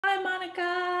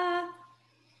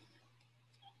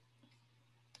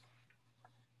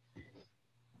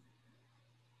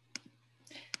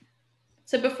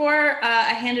So before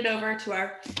I hand it over to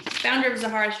our founder of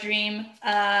Zahara's Dream,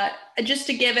 just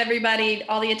to give everybody,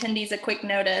 all the attendees, a quick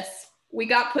notice, we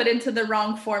got put into the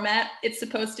wrong format. It's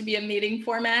supposed to be a meeting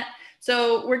format.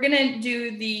 So we're gonna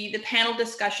do the panel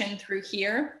discussion through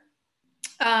here.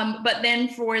 But then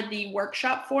for the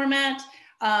workshop format,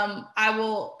 I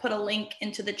will put a link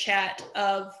into the chat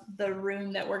of the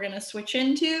room that we're gonna switch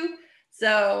into.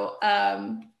 So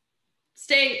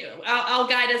I'll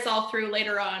guide us all through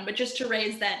later on, but just to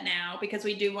raise that now, because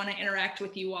we do want to interact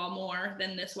with you all more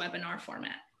than this webinar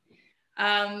format.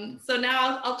 So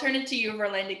now I'll turn it to you,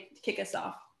 Verlaine, to kick us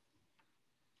off.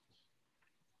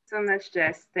 So much,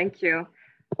 Jess. Thank you.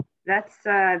 That's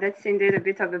indeed a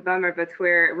bit of a bummer, but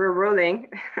we're rolling.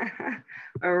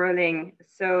 We're rolling.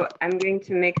 So I'm going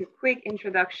to make a quick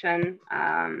introduction.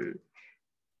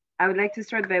 I would like to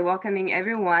start by welcoming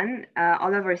everyone,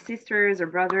 all of our sisters or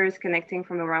brothers connecting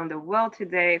from around the world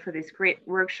today for this great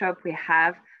workshop we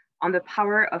have on the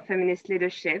power of feminist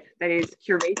leadership that is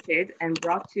curated and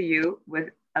brought to you with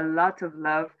a lot of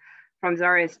love from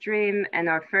Zahara's Dream and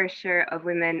our fair share of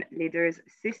women leaders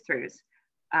sisters.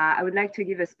 I would like to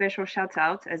give a special shout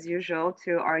out, as usual,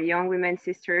 to our young women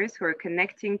sisters who are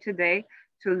connecting today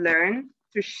to learn,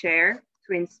 to share,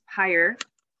 to inspire,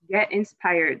 get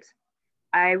inspired.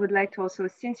 I would like to also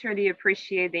sincerely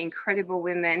appreciate the incredible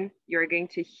women you're going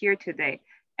to hear today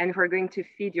and who are going to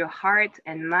feed your heart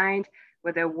and mind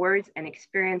with their words and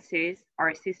experiences.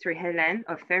 Our sister Hélène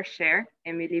of Fair Share,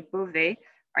 Emily Beauvais,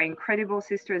 our incredible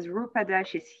sisters Rupa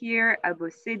Dash is here,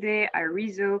 Abosede,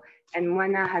 Arizo, and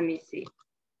Mwana Hamisi.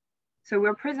 So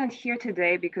we're present here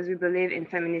today because we believe in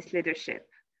feminist leadership.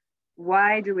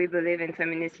 Why do we believe in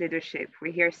feminist leadership?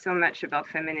 We hear so much about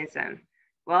feminism.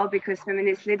 Well, because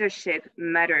feminist leadership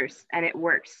matters and it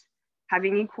works.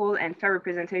 Having equal and fair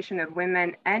representation of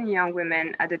women and young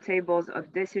women at the tables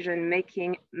of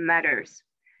decision-making matters.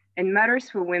 It matters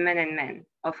for women and men,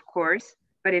 of course,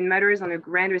 but it matters on a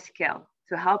grander scale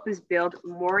to help us build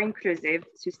more inclusive,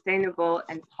 sustainable,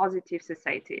 and positive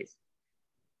societies.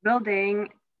 Believing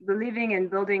in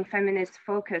building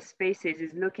feminist-focused spaces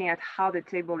is looking at how the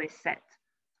table is set.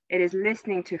 It is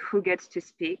listening to who gets to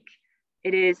speak.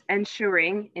 It is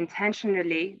ensuring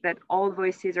intentionally that all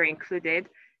voices are included.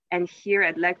 And here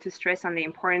I'd like to stress on the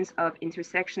importance of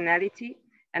intersectionality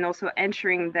and also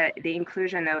ensuring that the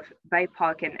inclusion of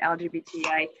BIPOC and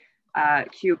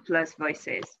LGBTIQ+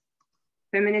 voices.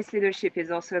 Feminist leadership is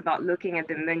also about looking at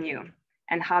the menu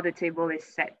and how the table is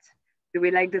set. Do we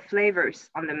like the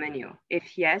flavors on the menu?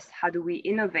 If yes, how do we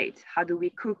innovate? How do we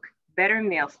cook better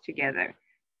meals together?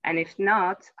 And if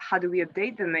not, how do we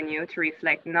update the menu to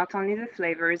reflect not only the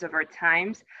flavors of our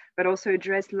times, but also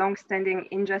address longstanding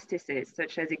injustices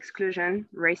such as exclusion,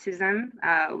 racism,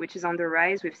 which is on the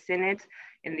rise. We've seen it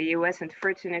in the US,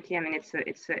 unfortunately. I mean, it's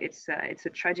a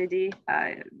tragedy.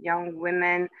 Young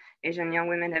women, Asian young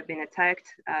women have been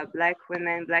attacked, Black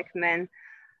women, Black men.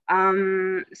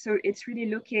 So it's really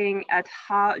looking at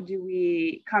how do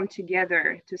we come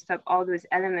together to stop all those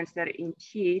elements that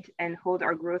impede and hold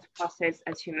our growth process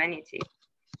as humanity.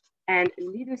 And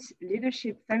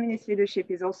leadership, feminist leadership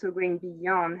is also going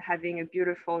beyond having a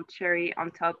beautiful cherry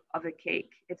on top of a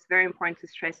cake. It's very important to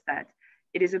stress that.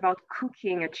 It is about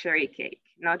cooking a cherry cake,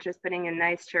 not just putting a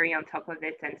nice cherry on top of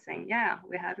it and saying, yeah,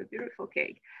 we have a beautiful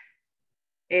cake.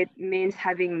 It means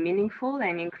having meaningful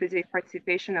and inclusive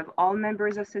participation of all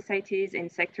members of societies in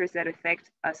sectors that affect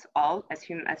us all as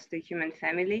the human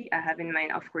family. I have in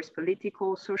mind, of course,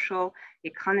 political, social,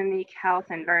 economic, health,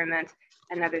 environment,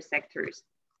 and other sectors.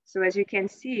 So as you can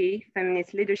see,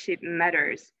 feminist leadership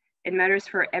matters. It matters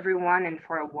for everyone and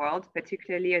for our world,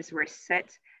 particularly as we're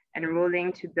set and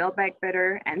rolling to build back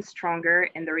better and stronger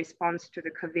in the response to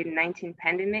the COVID-19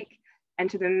 pandemic and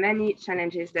to the many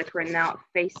challenges that we're now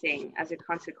facing as a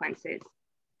consequences.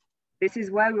 This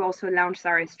is why we also launched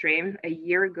Zahara's Dream a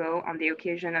year ago on the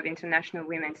occasion of International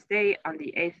Women's Day on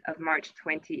the 8th of March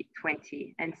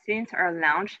 2020. And since our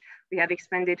launch, we have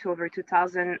expanded to over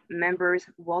 2,000 members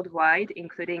worldwide,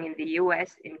 including in the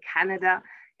US, in Canada,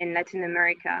 in Latin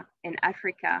America, in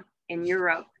Africa, in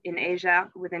Europe, in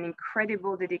Asia, with an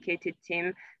incredible dedicated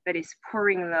team that is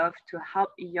pouring love to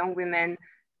help young women's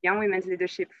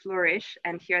leadership flourish.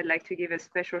 And here I'd like to give a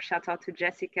special shout out to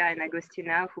Jessica and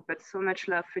Agostina, who put so much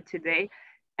love for today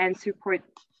and support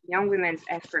young women's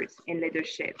efforts in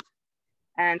leadership.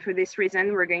 And for this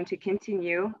reason, we're going to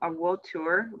continue our world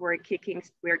tour. We're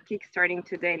kickstarting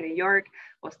today in New York.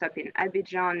 We'll stop in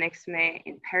Abidjan next May,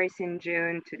 in Paris in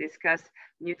June to discuss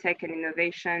new tech and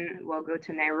innovation. We'll go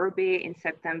to Nairobi in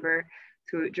September.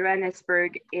 to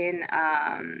Johannesburg in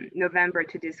November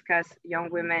to discuss young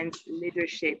women's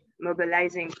leadership,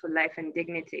 mobilizing for life and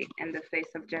dignity in the face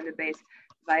of gender-based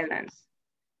violence.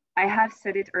 I have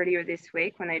said it earlier this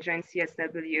week when I joined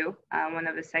CSW, one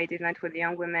of the side events with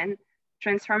young women.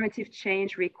 Transformative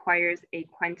change requires a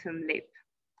quantum leap.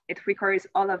 It requires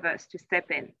all of us to step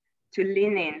in, to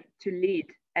lean in, to lead.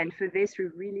 And for this, we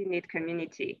really need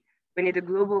community. We need a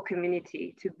global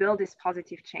community to build this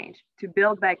positive change, to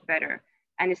build back better.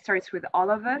 And it starts with all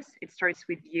of us. It starts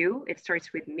with you. It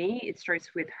starts with me. It starts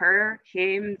with her,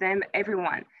 him, them,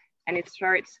 everyone. And it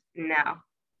starts now.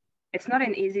 It's not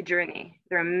an easy journey.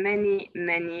 There are many,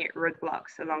 many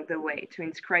roadblocks along the way to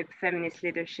inscribe feminist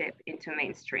leadership into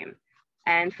mainstream.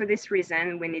 And for this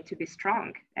reason, we need to be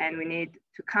strong and we need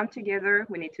to come together.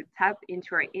 We need to tap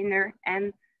into our inner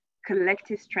and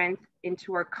collective strength,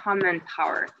 into our common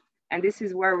power. And this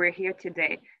is where we're here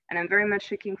today. And I'm very much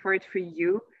looking forward for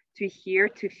you to hear,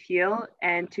 to feel,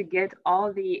 and to get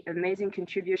all the amazing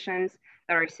contributions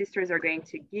that our sisters are going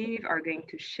to give, are going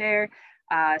to share,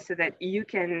 so that you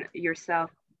can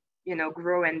yourself,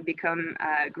 grow and become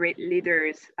great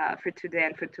leaders for today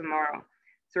and for tomorrow.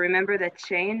 So remember that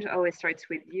change always starts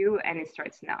with you and it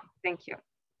starts now. Thank you.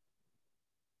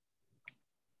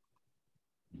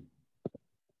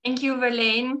 Thank you,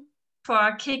 Verlaine,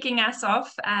 for kicking us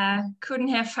off. Couldn't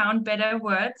have found better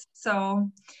words. So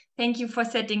thank you for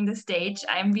setting the stage.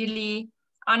 I'm really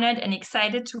honored and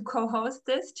excited to co-host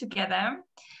this together.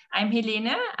 I'm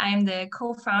Helene. I'm the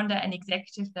co-founder and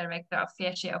executive director of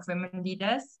Fair Share of Women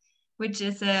Leaders, which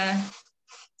is a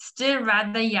still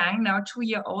rather young, now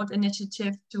 2-year-old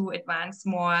initiative to advance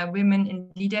more women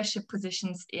in leadership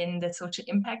positions in the social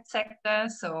impact sector.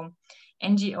 So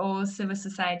NGOs, civil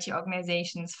society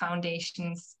organizations,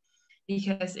 foundations,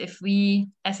 because if we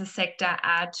as a sector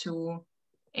are to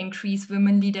increase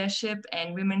women leadership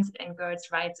and women's and girls'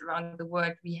 rights around the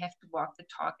world, we have to walk the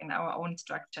talk in our own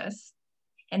structures.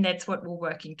 And that's what we're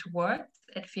working towards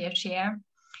at Fair Share.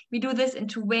 We do this in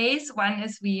 2 ways. One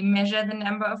is we measure the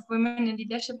number of women in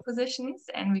leadership positions,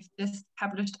 and we've just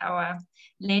published our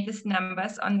latest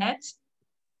numbers on that.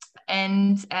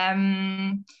 And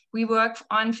we work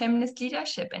on feminist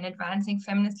leadership and advancing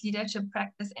feminist leadership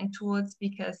practice and tools,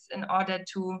 because in order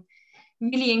to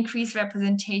really increase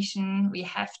representation, we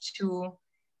have to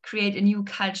create a new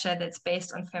culture that's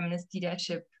based on feminist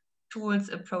leadership tools,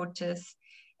 approaches,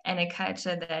 and a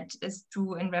culture that is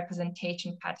true in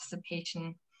representation,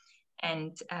 participation,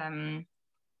 and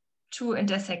true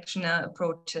intersectional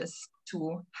approaches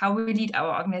to how we lead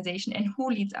our organization and who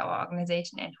leads our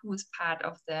organization and who is part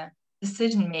of the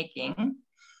decision-making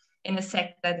in a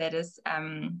sector that is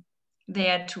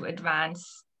there to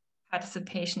advance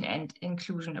participation and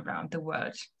inclusion around the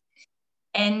world.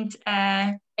 And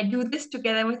I do this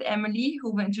together with Emily,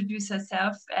 who will introduce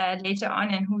herself later on,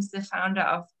 and who's the founder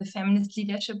of the Feminist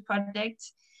Leadership Project,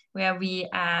 where we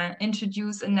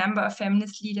introduce a number of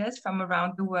feminist leaders from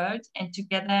around the world. And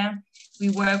together we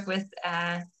work with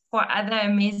 4 other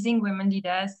amazing women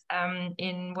leaders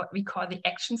in what we call the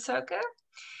Action Circle,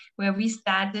 where we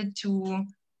started to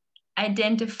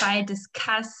identify,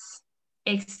 discuss,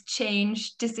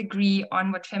 exchange, disagree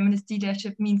on what feminist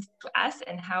leadership means to us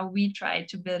and how we try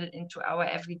to build it into our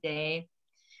everyday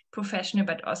professional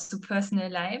but also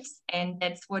personal lives. And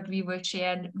that's what we will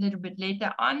share a little bit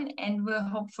later on, and will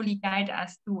hopefully guide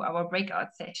us through our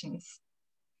breakout sessions.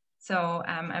 So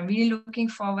I'm really looking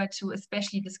forward to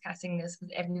especially discussing this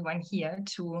with everyone here,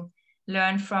 to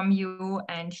learn from you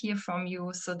and hear from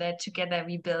you, so that together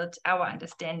we build our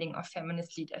understanding of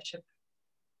feminist leadership.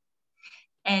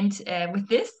 And with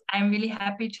this, I'm really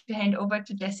happy to hand over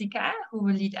to Jessica, who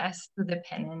will lead us through the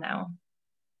panel now.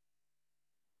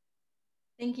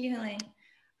 Thank you, Helene.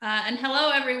 And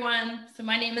hello, everyone. So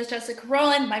my name is Jessica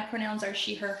Rowland. My pronouns are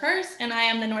she, her, hers, and I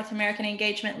am the North American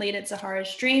Engagement Lead at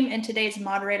Zahara's Dream, and today's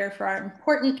moderator for our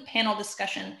important panel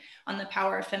discussion on the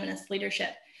power of feminist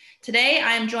leadership. Today,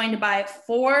 I am joined by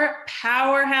 4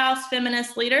 powerhouse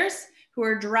feminist leaders who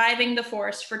are driving the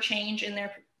force for change in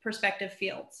their respective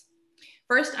fields.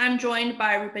 First, I'm joined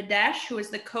by Rupa Dash, who is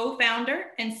the co-founder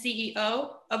and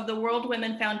CEO of the World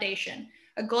Women Foundation,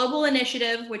 a global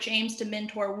initiative which aims to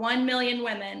mentor 1 million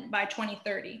women by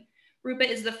 2030. Rupa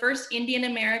is the first Indian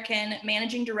American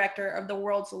managing director of the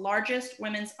world's largest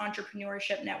women's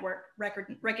entrepreneurship network,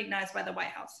 recognized by the White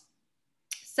House.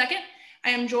 Second, I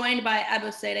am joined by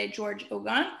Abosede George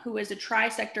Ogun, who is a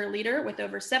tri-sector leader with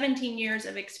over 17 years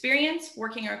of experience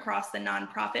working across the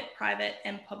nonprofit, private,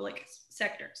 and public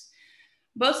sectors.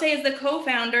 Bose is the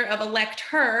co-founder of Elect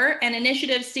Her, an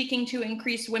initiative seeking to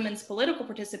increase women's political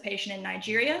participation in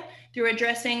Nigeria through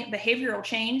addressing behavioral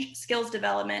change, skills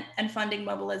development, and funding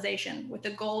mobilization, with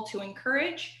the goal to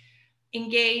encourage,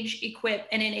 engage, equip,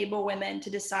 and enable women to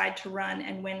decide to run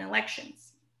and win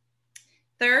elections.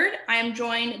 Third, I am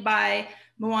joined by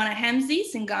Mwana Hamzi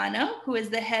Singano, who is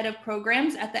the head of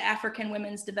programs at the African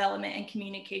Women's Development and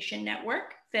Communication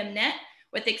Network, FEMNET,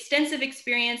 with extensive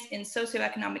experience in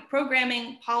socioeconomic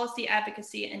programming, policy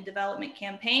advocacy, and development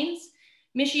campaigns.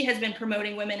 Mishi has been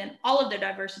promoting women in all of their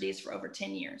diversities for over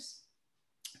 10 years.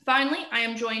 Finally, I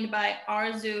am joined by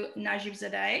Arzu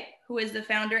Najibzadeh, who is the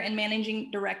founder and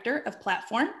managing director of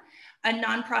Platform, a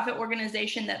nonprofit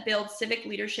organization that builds civic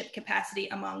leadership capacity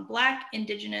among Black,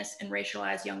 Indigenous, and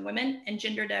racialized young women and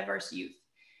gender diverse youth.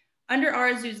 Under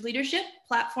Arzu's leadership,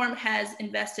 Platform has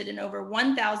invested in over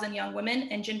 1,000 young women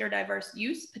and gender diverse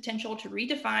youth's potential to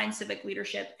redefine civic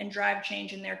leadership and drive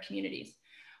change in their communities.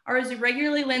 Arzu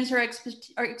regularly lends her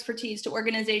expertise to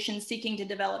organizations seeking to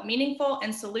develop meaningful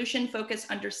and solution-focused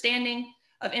understanding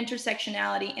of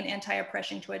intersectionality and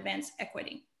anti-oppression to advance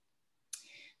equity.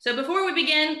 So before we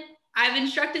begin, I've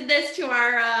instructed this to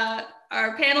our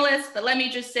panelists, but let me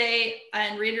just say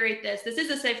and reiterate this. This is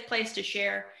a safe place to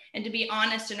share and to be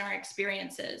honest in our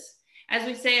experiences. As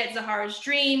we say at Zahara's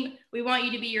Dream, we want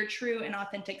you to be your true and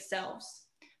authentic selves.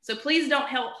 So please don't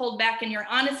hold back in your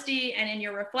honesty and in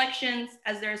your reflections,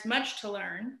 as there's much to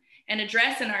learn and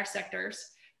address in our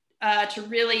sectors to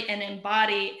really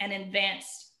embody and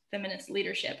advance feminist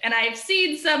leadership. And I've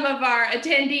seen some of our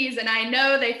attendees and I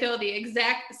know they feel the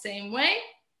exact same way.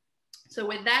 So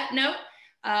with that note,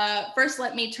 first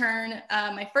let me turn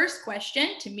my first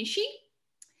question to Mishi.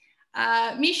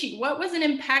 Mishi, what was an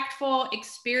impactful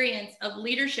experience of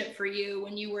leadership for you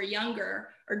when you were younger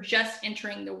or just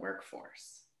entering the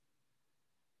workforce?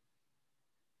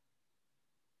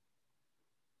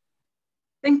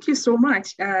 Thank you so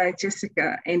much,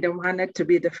 Jessica, and I'm honored to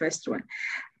be the first one.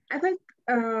 I think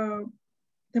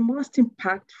the most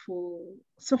impactful,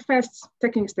 so first,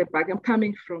 taking a step back, I'm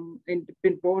coming from and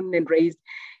been born and raised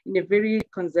in a very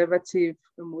conservative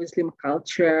Muslim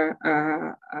culture,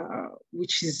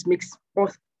 which is mixed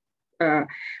both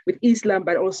with Islam,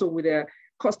 but also with a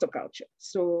coastal culture.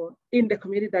 So in the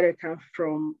community that I come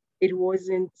from, it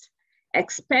wasn't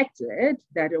expected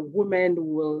that a woman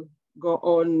will go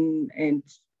on and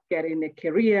get in a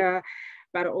career,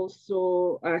 but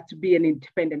also to be an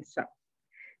independent self.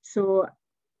 So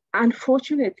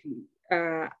unfortunately,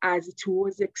 as it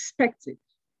was expected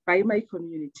by my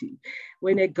community,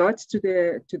 when I got to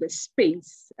the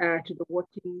space, to the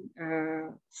working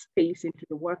space, into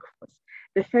the workforce,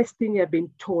 the first thing I've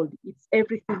been told is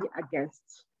everything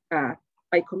against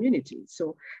my community.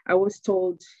 So I was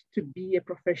told to be a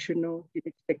professional, you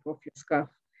need to take off your scarf.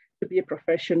 To be a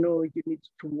professional, you need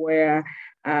to wear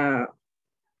dark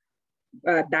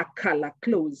color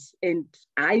clothes. And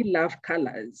I love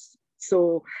colors.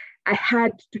 So I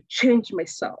had to change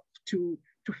myself to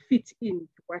fit into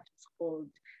what is called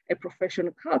a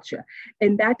professional culture.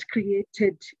 And that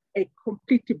created a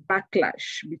complete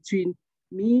backlash between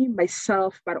me,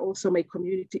 myself, but also my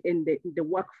community in the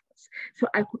workforce. So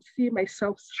I could see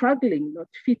myself struggling, not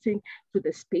fitting to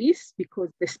the space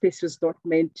because the space was not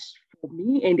meant for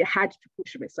me and I had to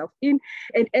push myself in.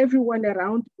 And everyone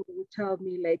around would tell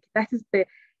me like,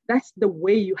 that's the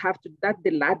way you have to, that's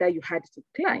the ladder you had to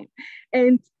climb.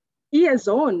 And years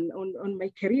on my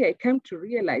career, I came to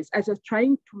realize as I was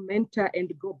trying to mentor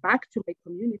and go back to my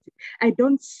community, I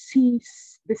don't see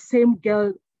the same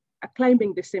girl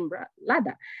climbing the same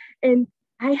ladder. And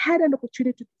I had an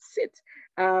opportunity to sit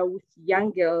with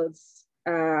young girls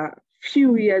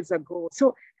few years ago.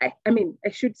 So, I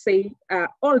should say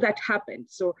all that happened.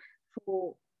 So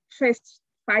for first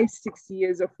 5-6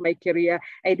 years of my career,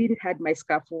 I didn't have my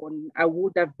scarf on. I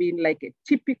would have been like a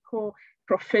typical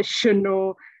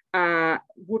professional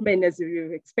woman as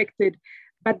you expected.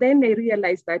 But then I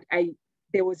realized that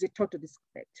there was a total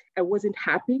disconnect. I wasn't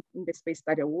happy in the space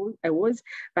that I was,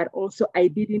 but also I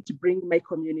didn't bring my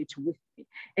community with me.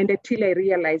 And until I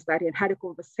realized that and had a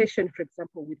conversation, for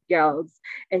example, with girls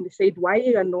and said, why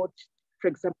you are not, for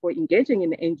example, engaging in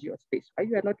the NGO space? Why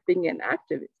you are not being an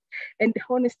activist? And the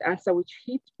honest answer which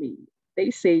hit me,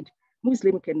 they said,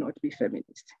 Muslim cannot be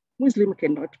feminist. Muslim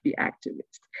cannot be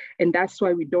activist. And that's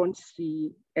why we don't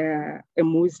see a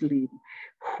Muslim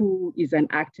who is an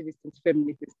activist and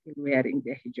feminist is still wearing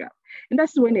their hijab. And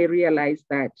that's when I realized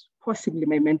that possibly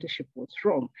my mentorship was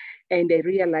wrong. And I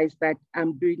realized that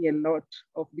I'm doing a lot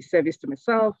of disservice to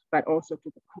myself, but also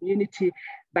to the community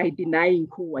by denying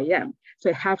who I am. So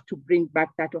I have to bring back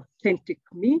that authentic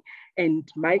me and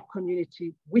my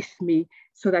community with me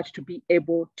so that to be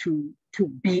able to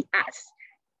be us.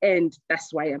 And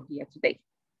that's why I'm here today.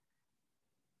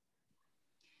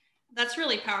 That's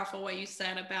really powerful what you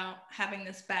said about having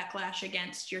this backlash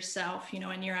against yourself, you know,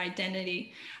 and your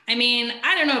identity. I mean,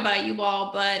 I don't know about you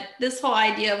all, but this whole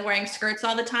idea of wearing skirts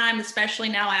all the time, especially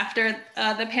now after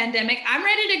the pandemic, I'm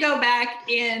ready to go back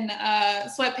in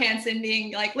sweatpants and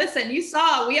being like, listen, you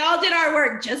saw, we all did our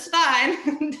work just fine.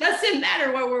 Doesn't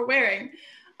matter what we're wearing.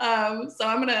 So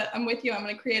I'm with you. I'm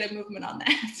gonna create a movement on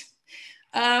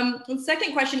that.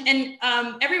 Second question, and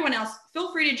everyone else,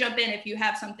 feel free to jump in if you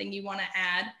have something you wanna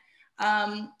add.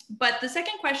 But the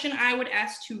second question I would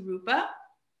ask to Rupa.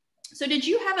 So did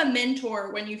you have a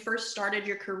mentor when you first started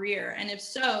your career? And if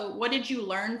so, what did you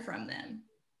learn from them?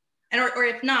 And, or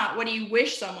if not, what do you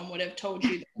wish someone would have told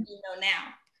you that you know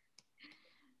now?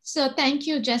 So thank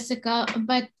you, Jessica.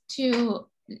 But to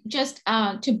just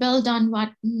to build on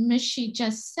what Mishi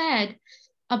just said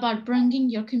about bringing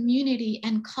your community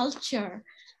and culture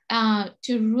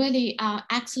to really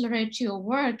accelerate your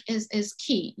work is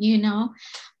key, you know.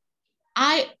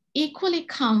 I equally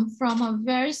come from a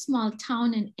very small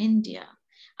town in India.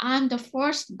 I'm the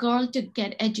first girl to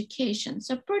get education.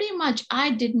 So pretty much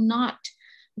I did not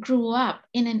grow up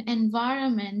in an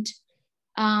environment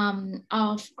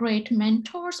of great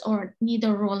mentors or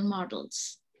neither role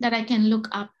models that I can look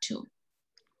up to.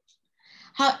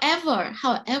 However,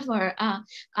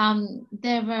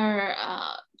 there were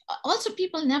also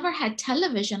people never had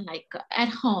television like at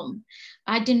home.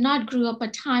 I did not grow up a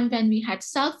time when we had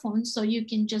cell phones, so you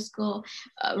can just go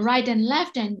right and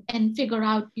left and figure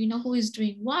out, you know, who is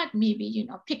doing what, maybe, you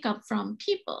know, pick up from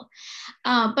people.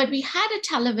 But we had a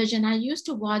television. I used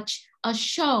to watch a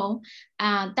show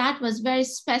that was very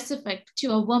specific to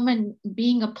a woman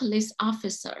being a police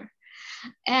officer.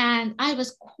 And I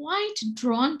was quite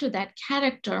drawn to that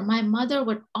character. My mother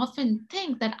would often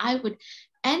think that I would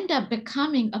end up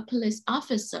becoming a police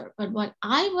officer. But what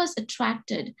I was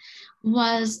attracted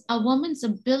was a woman's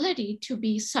ability to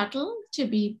be subtle, to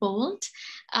be bold,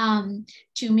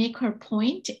 to make her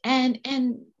point and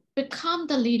become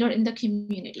the leader in the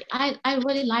community. I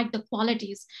really liked the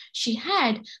qualities she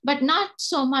had, but not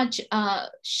so much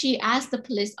she as the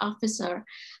police officer.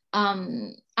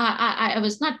 I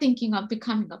was not thinking of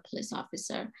becoming a police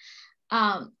officer.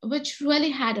 Which really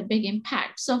had a big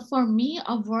impact. So for me,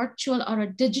 a virtual or a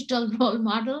digital role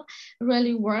model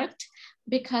really worked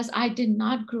because I did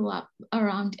not grow up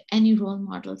around any role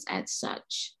models as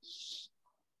such.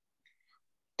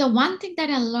 The one thing that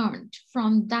I learned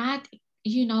from that,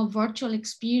 you know, virtual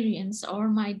experience or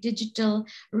my digital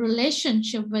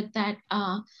relationship with that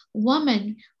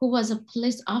woman who was a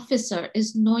police officer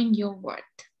is knowing your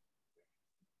worth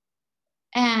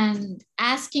and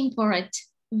asking for it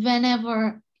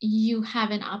whenever you have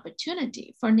an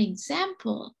opportunity. For an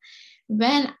example,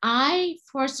 when I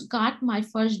first got my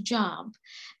first job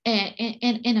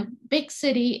in a big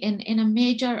city, in a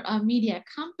major media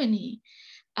company,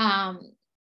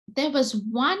 there was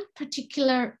one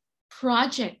particular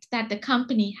project that the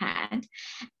company had,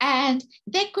 and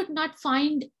they could not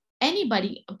find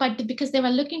anybody, but because they were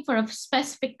looking for a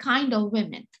specific kind of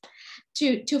women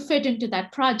to fit into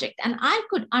that project. And I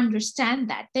could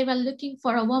understand that. They were looking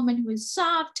for a woman who is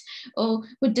soft or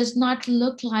who does not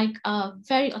look like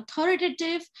very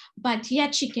authoritative, but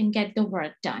yet she can get the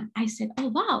work done. I said, oh,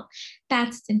 wow,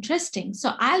 that's interesting.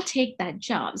 So I'll take that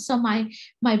job. So my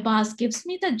boss gives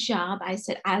me the job. I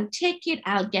said, I'll take it,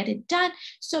 I'll get it done.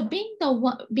 So being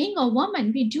a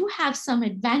woman, we do have some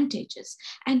advantages,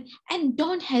 and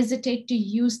don't hesitate to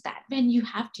use that when you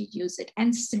have to use it,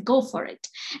 and go for it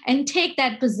and take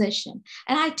that position.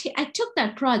 And I took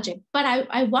that project, but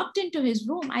I walked into his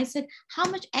room. I said, how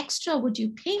much extra would you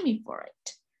pay me for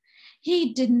it?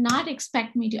 He did not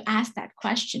expect me to ask that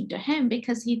question to him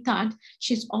because he thought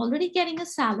she's already getting a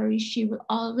salary. She will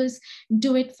always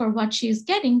do it for what she's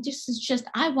getting. This is just,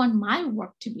 I want my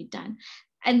work to be done.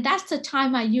 And that's the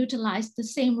time I utilized the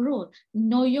same rule.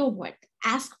 Know your worth.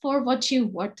 Ask for what you're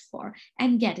worth for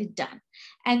and get it done.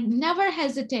 And never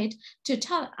hesitate to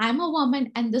tell, I'm a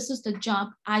woman and this is the job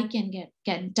I can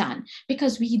get done.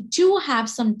 Because we do have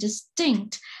some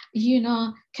distinct,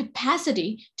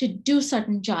 capacity to do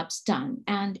certain jobs done.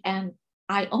 And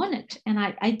I own it and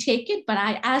I take it, but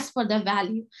I ask for the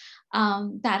value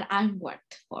that I'm worth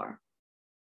for.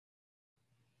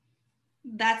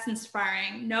 That's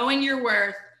inspiring. Knowing your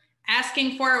worth,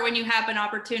 asking for it when you have an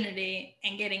opportunity,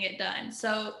 and getting it done.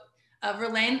 So,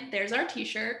 Verlaine, there's our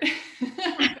t-shirt.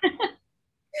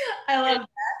 I love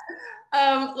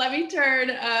that. Let me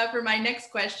turn for my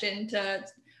next question to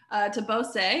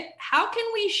Bose. How can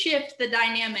we shift the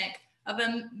dynamic of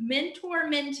a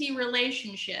mentor-mentee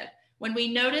relationship when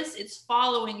we notice it's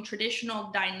following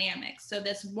traditional dynamics? So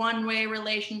this one-way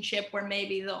relationship where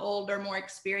maybe the older, more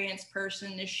experienced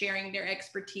person is sharing their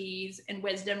expertise and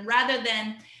wisdom rather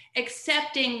than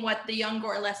accepting what the younger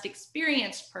or less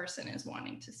experienced person is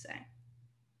wanting to say.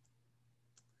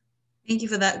 Thank you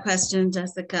for that question,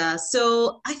 Jessica.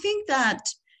 So I think that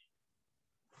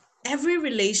every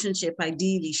relationship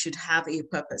ideally should have a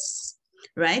purpose,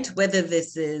 right? Whether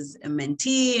this is a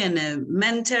mentee and a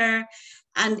mentor,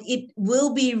 and it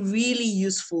will be really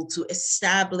useful to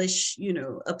establish,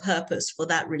 a purpose for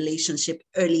that relationship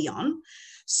early on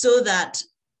so that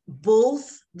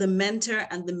both the mentor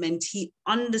and the mentee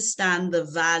understand the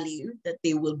value that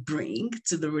they will bring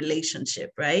to the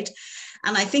relationship, right?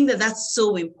 And I think that that's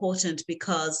so important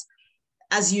because,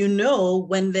 as you know,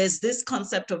 when there's this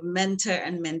concept of mentor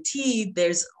and mentee,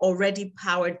 there's already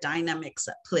power dynamics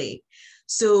at play.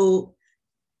 So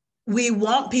we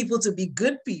want people to be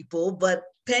good people, but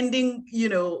pending,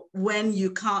 when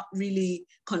you can't really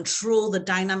control the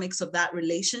dynamics of that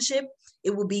relationship, it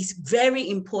will be very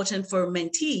important for a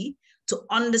mentee to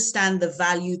understand the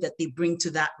value that they bring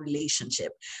to that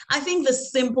relationship. I think the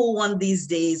simple one these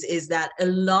days is that a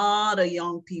lot of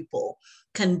young people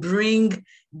can bring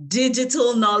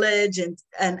digital knowledge and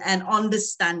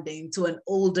understanding to an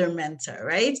older mentor,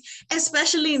 right?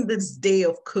 Especially in this day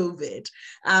of COVID.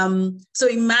 So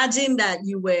imagine that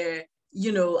you were,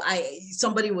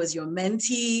 somebody was your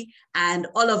mentee and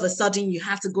all of a sudden you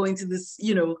have to go into this,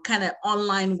 kind of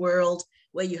online world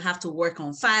where you have to work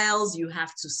on files, you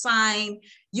have to sign.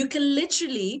 You can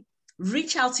literally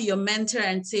reach out to your mentor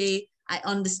and say, I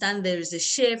understand there is a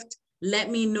shift. Let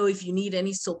me know if you need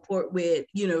any support with,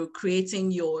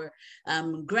 creating your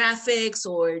graphics,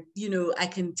 or, I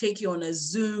can take you on a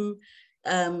Zoom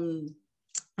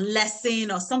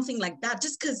lesson or something like that,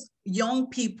 just because young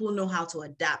people know how to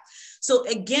adapt. So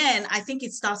again, I think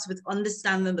it starts with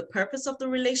understanding the purpose of the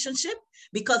relationship,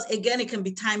 because again, it can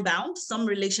be time bound. Some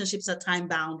relationships are time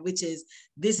bound, which is,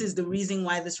 this is the reason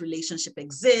why this relationship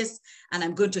exists, and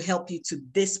I'm going to help you to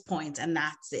this point, and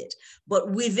that's it.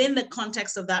 But within the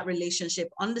context of that relationship,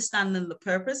 understanding the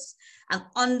purpose and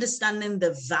understanding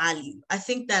the value. I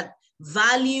think that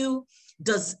value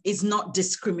is not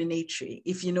discriminatory,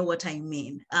 if you know what I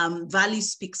mean. Value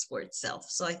speaks for itself.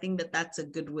 So I think that that's a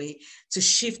good way to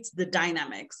shift the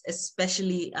dynamics,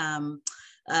 especially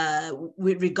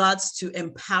with regards to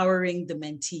empowering the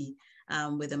mentee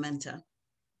with a mentor.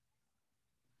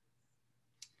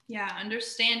 Yeah,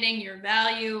 understanding your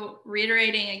value,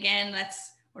 reiterating again,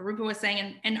 that's what Rupa was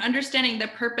saying, and understanding the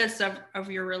purpose of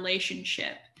your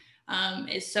relationship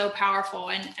is so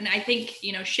powerful. And I think,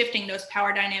 shifting those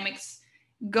power dynamics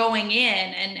going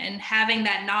in and having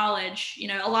that knowledge,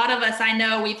 a lot of us, I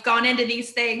know, we've gone into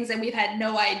these things and we've had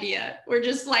no idea. We're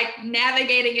just like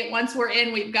navigating it. Once we're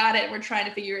in, we've got it, we're trying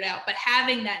to figure it out. But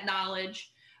having that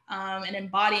knowledge and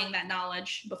embodying that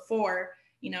knowledge before,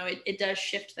 it does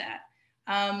shift that.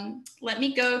 Let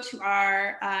me go to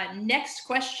our next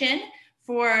question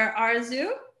for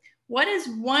Arzu. What is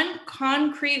one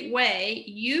concrete way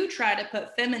you try to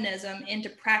put feminism into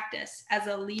practice as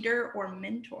a leader or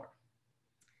mentor?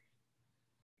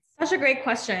 Such a great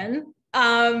question.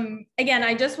 Again,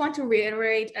 I just want to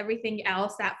reiterate everything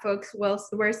else that folks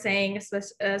were saying.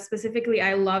 Specifically,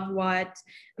 I loved what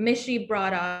Mishi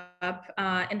brought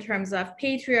up in terms of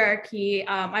patriarchy.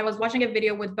 I was watching a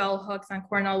video with Bell Hooks on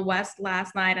Cornel West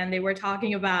last night, and they were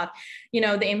talking about,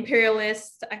 the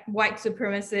imperialist, white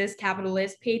supremacist,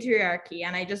 capitalist patriarchy.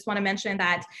 And I just want to mention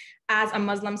that as a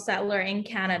Muslim settler in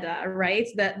Canada, right?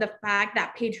 The fact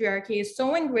that patriarchy is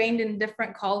so ingrained in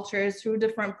different cultures through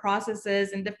different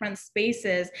processes and different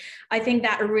spaces, I think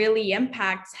that really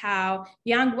impacts how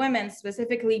young women,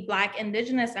 specifically Black,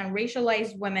 Indigenous, and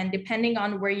racialized women, depending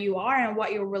on where you are and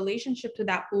what your relationship to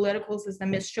that political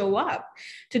system is, show up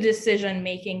to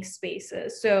decision-making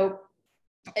spaces. So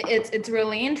it's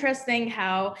really interesting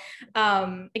how,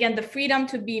 again, the freedom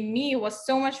to be me was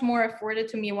so much more afforded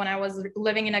to me when I was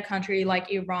living in a country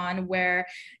like Iran, where,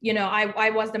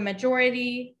 I was the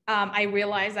majority. I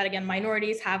realized that, again,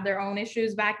 minorities have their own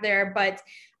issues back there, but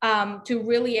to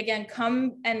really, again,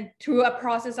 come and through a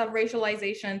process of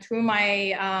racialization, through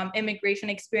my immigration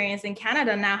experience in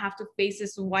Canada, now have to face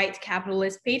this white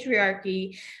capitalist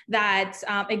patriarchy that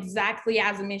exactly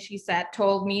as Mishi said,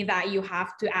 told me that you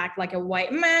have to act like a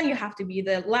white man, you have to be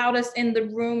the loudest in the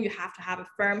room, you have to have a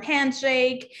firm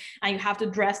handshake, and you have to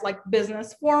dress like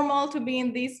business formal to be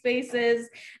in these spaces.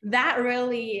 That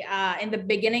really, in the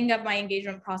beginning of my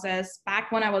engagement process,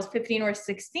 back when I was 15 or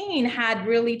 16, had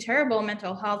really terrible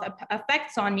mental health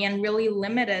effects on me and really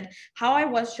limited how I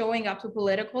was showing up to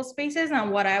political spaces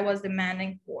and what I was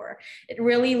demanding for. It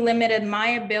really limited my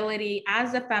ability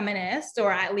as a feminist,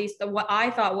 or at least what I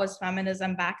thought was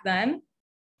feminism back then,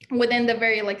 within the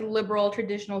very like liberal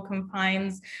traditional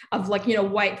confines of like, you know,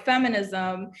 white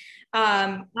feminism.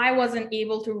 I wasn't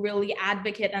able to really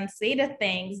advocate and say the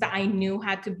things that I knew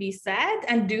had to be said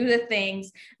and do the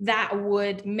things that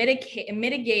would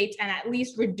mitigate and at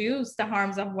least reduce the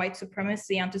harms of white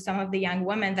supremacy onto some of the young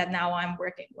women that now I'm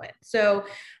working with. So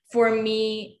for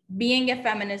me, being a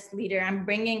feminist leader and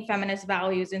bringing feminist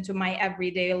values into my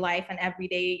everyday life and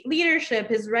everyday leadership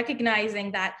is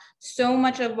recognizing that so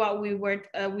much of what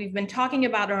we've been talking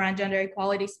about around gender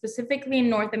equality, specifically in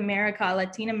North America,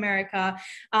 Latin America,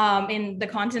 in the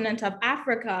continent of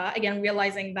Africa, again,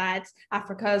 realizing that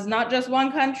Africa is not just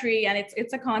one country and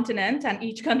it's a continent, and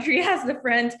each country has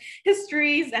different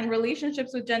histories and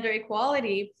relationships with gender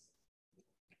equality,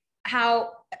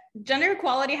 how gender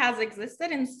equality has existed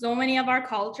in so many of our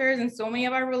cultures and so many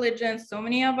of our religions, so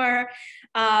many of our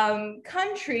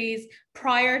countries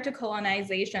prior to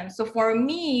colonization. So for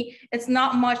me, it's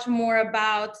not much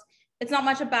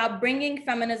about bringing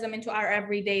feminism into our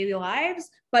everyday lives,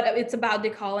 but it's about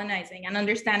decolonizing and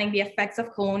understanding the effects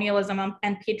of colonialism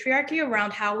and patriarchy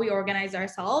around how we organize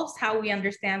ourselves, how we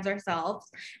understand ourselves,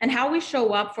 and how we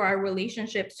show up for our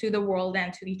relationships to the world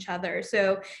and to each other.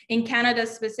 So in Canada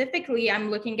specifically, I'm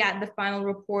looking at the final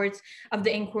reports of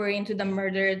the inquiry into the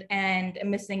murdered and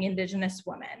missing Indigenous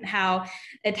women, how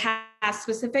it has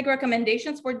specific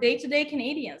recommendations for day-to-day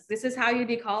Canadians. This is how you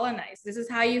decolonize. This is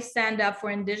how you stand up for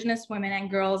Indigenous women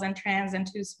and girls and trans and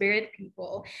two-spirit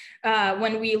people.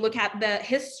 When we look at the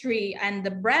history and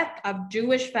the breadth of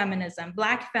Jewish feminism,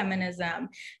 Black feminism,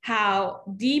 how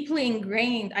deeply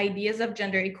ingrained ideas of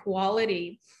gender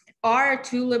equality are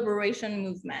two liberation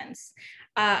movements.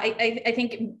 I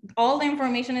think all the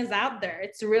information is out there.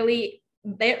 It's really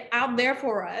out there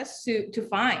for us to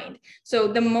find. So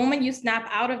the moment you snap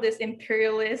out of this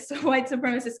imperialist, white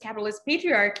supremacist, capitalist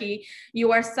patriarchy,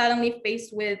 you are suddenly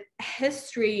faced with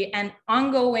history and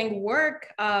ongoing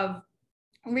work of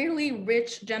really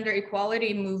rich gender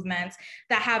equality movements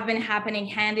that have been happening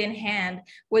hand in hand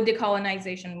with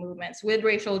decolonization movements, with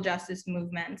racial justice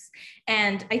movements.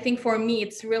 And I think for me,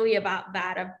 it's really about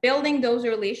that, of building those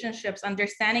relationships,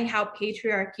 understanding how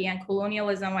patriarchy and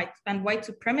colonialism and white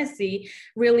supremacy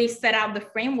really set out the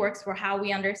frameworks for how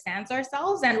we understand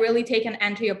ourselves, and really take an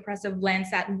anti-oppressive lens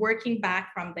at working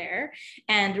back from there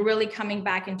and really coming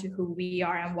back into who we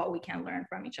are and what we can learn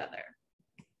from each other.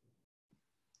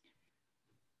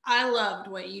 I loved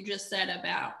what you just said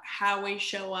about how we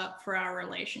show up for our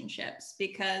relationships,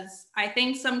 because I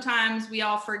think sometimes we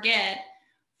all forget,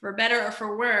 for better or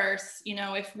for worse, you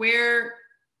know, if we're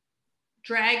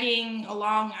dragging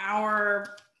along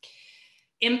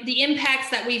the impacts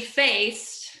that we've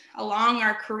faced along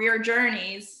our career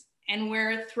journeys, and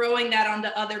we're throwing that onto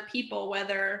other people,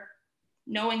 whether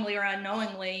knowingly or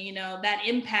unknowingly, you know, that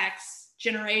impacts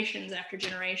generations after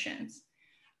generations.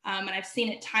 And I've seen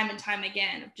it time and time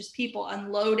again, of just people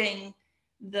unloading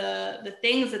the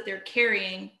things that they're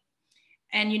carrying.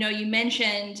 And, you know, you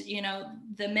mentioned, you know,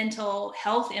 the mental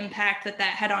health impact that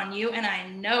had on you. And I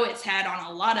know it's had on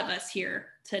a lot of us here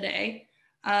today,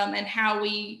 and how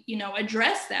we, you know,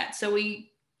 address that. So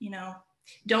we, you know,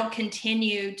 don't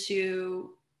continue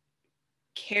to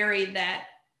carry that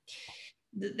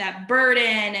burden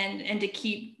and to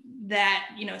keep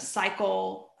that, you know,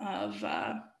 cycle of,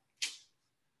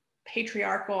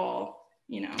 patriarchal,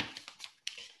 you know,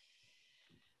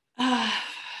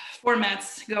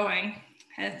 formats going,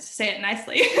 to say it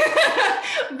nicely.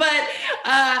 But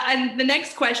and the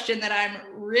next question that I'm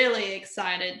really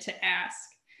excited to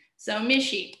ask. So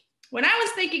Mishi, when I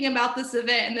was thinking about this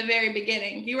event in the very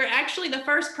beginning, you were actually the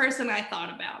first person I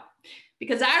thought about,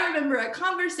 because I remember a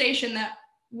conversation that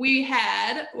we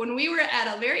had when we were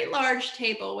at a very large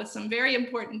table with some very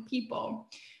important people,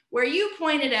 where you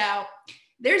pointed out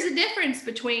there's a difference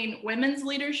between women's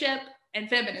leadership and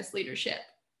feminist leadership.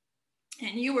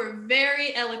 And you were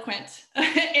very eloquent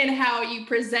in how you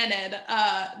presented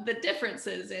the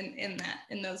differences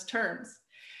in those terms.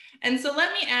 And so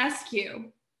let me ask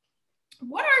you,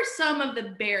 what are some of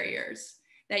the barriers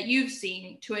that you've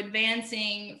seen to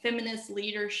advancing feminist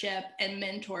leadership and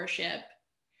mentorship?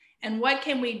 And what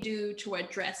can we do to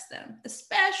address them,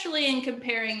 especially in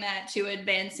comparing that to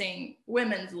advancing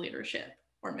women's leadership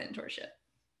or mentorship?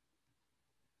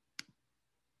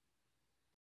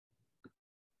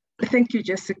 Thank you,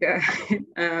 Jessica.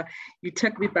 You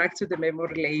took me back to the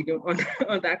memory lane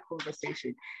on that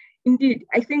conversation. Indeed,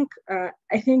 I think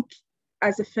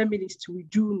as a feminist, we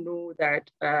do know that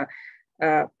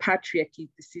patriarchy is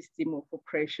the system of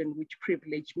oppression which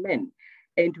privileges men.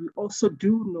 And we also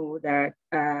do know that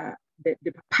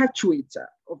the perpetuator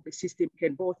of the system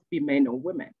can both be men or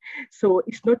women. So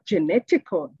it's not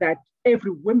genetical that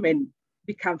every woman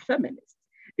become feminist,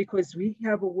 because we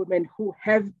have a women who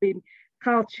have been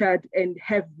cultured and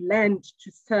have learned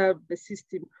to serve the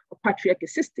system of patriarchal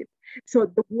system. So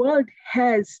the world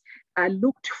has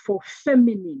looked for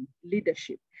feminine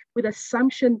leadership with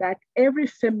assumption that every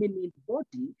feminine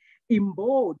body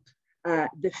embodied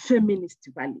the feminist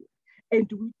value. And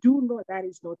we do know that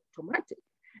is not automatic.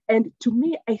 And to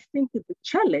me, I think that the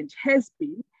challenge has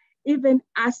been, even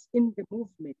us in the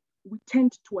movement, we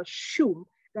tend to assume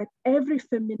that every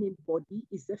feminine body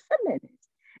is a feminist.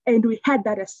 And we had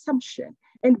that assumption.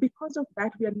 And because of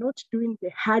that, we are not doing the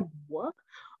hard work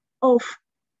of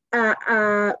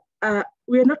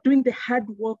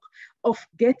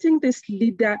getting this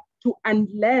leader to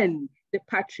unlearn the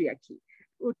patriarchy,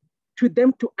 to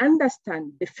them to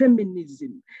understand the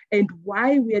feminism and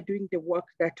why we are doing the work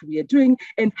that we are doing,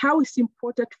 and how it's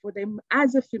important for them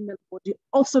as a female body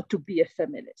also to be a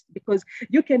feminist, because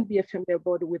you can be a female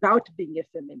body without being a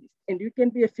feminist, and you can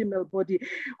be a female body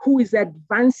who is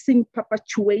advancing,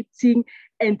 perpetuating,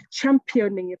 and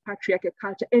championing a patriarchal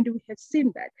culture, and we have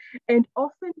seen that. And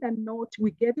often than not,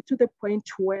 we get to the point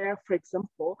where, for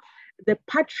example, the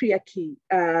patriarchy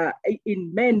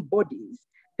in men bodies,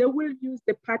 they will use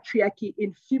the patriarchy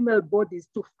in female bodies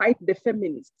to fight the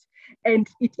feminists. And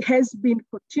it has been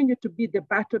continued to be the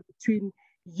battle between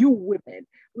you women,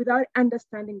 without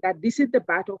understanding that this is the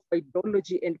battle of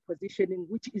ideology and positioning,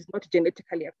 which is not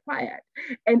genetically acquired.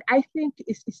 And I think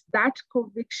it's that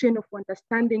conviction of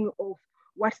understanding of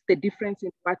what's the difference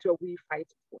in what are we fighting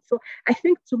for. So I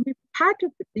think, to me, part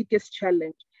of the biggest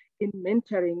challenge in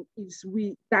mentoring is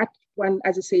that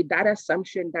that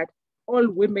assumption that all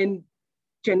women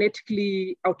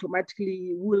genetically,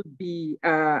 automatically will be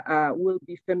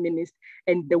feminist,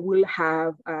 and they will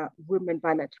have women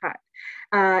violent heart.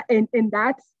 And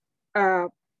that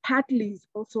partly is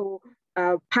also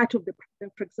part of the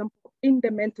problem. For example, in the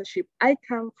mentorship, I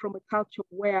come from a culture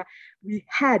where we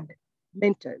had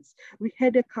mentors. We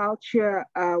had a culture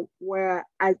where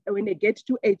when I get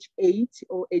to age 8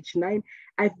 or age 9,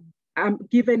 I'm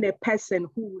given a person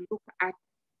who will look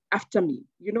after me,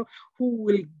 who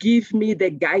will give me the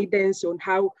guidance on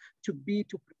how to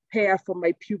prepare for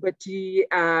my puberty,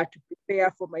 to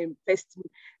prepare for my first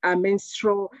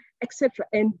menstrual, etc.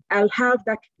 And I'll have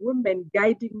that woman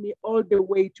guiding me all the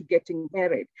way to getting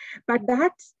married. But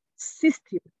that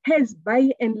system has, by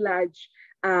and large,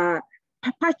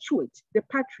 perpetuate the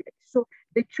patriarchy. So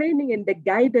the training and the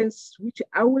guidance which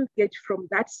I will get from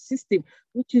that system,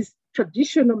 which is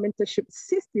traditional mentorship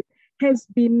system, has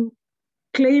been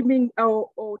claiming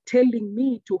or telling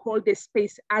me to hold a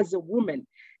space as a woman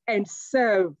and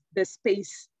serve the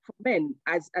space for men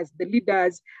as the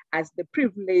leaders, as the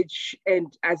privilege,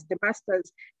 and as the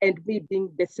masters, and me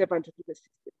being the servant of the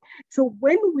system. So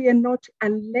when we are not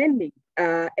unlearning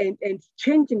and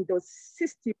changing those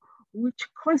systems which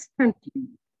constantly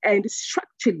and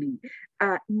structurally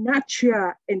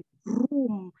nurture and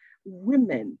groom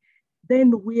women,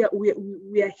 then we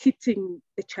are hitting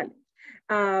the challenge.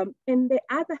 And the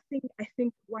other thing, I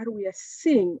think, what we are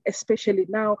seeing, especially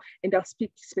now, and I'll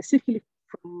speak specifically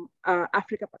from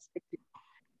Africa perspective,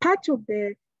 part of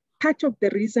the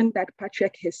reason that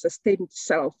patriarchy has sustained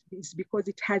itself is because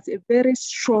it has a very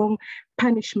strong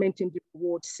punishment and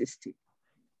reward system.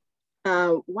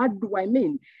 What do I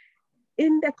mean?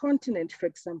 In the continent, for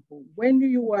example, when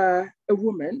you are a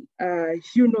woman,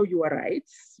 you know your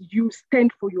rights, you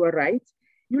stand for your rights,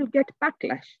 you'll get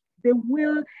backlash. They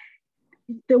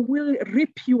will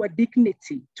rip your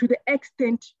dignity to the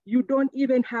extent you don't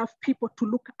even have people to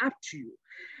look up to you.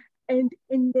 And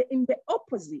in the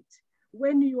opposite,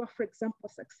 when you are, for example,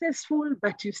 successful,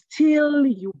 but you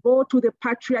go to the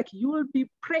patriarch, you will be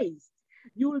praised.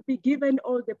 You will be given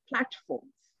all the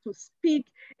platforms. to speak.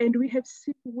 And we have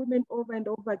seen women over and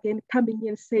over again coming in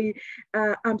and say,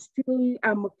 I'm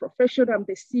a professional, I'm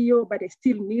the CEO, but I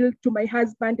still kneel to my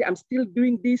husband, I'm still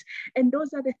doing this. And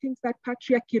those are the things that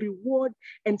patriarchy reward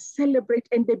and celebrate,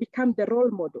 and they become the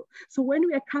role model. So when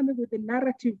we are coming with a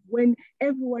narrative, when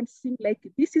everyone seems like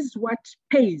this is what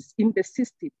pays in the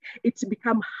system, it's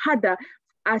become harder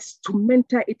for us to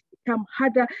mentor, it become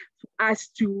harder for us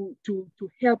to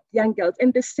help young girls.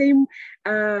 And the same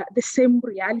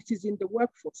realities in the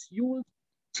workforce. You will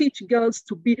teach girls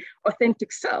to be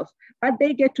authentic self, but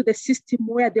they get to the system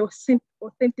where their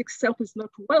authentic self is not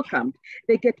welcomed.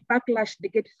 They get backlash, they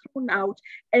get thrown out,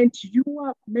 and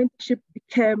your mentorship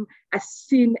became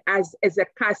seen as a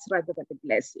curse rather than a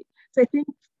blessing. So I think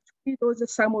those are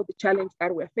some of the challenges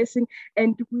that we're facing,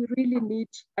 and we really need,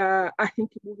 I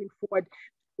think, moving forward,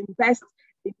 to invest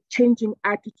in changing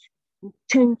attitudes, in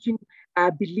changing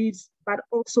beliefs, but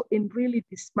also in really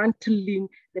dismantling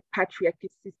the patriarchy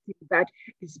system that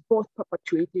is both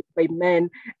perpetuated by men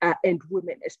and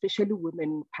women, especially women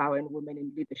in power and women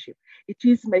in leadership. It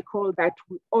is my call that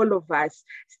we, all of us,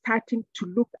 starting to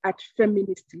look at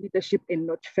feminist leadership and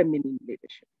not feminine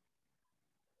leadership.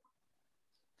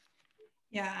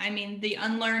 Yeah, I mean, the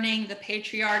unlearning, the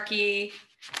patriarchy,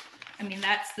 I mean,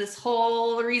 that's this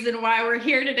whole reason why we're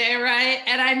here today, right?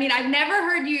 And I mean, I've never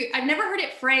heard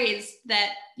it phrased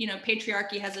that, you know,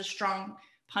 patriarchy has a strong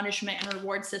punishment and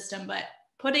reward system, but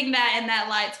putting that in that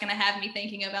light is going to have me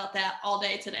thinking about that all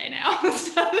day today now.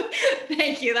 So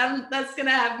thank you. That's going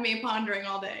to have me pondering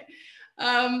all day.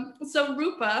 So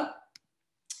Rupa,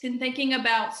 in thinking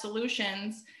about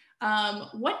solutions,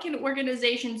 what can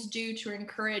organizations do to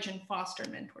encourage and foster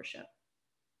mentorship?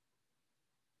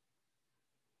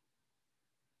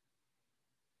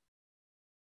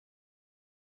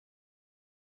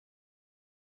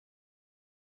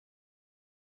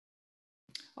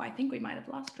 Well, I think we might have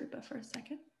lost Rupa for a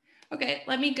second. Okay,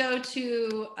 let me go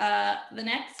to the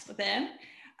next then.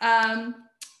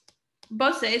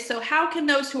 Bose, so how can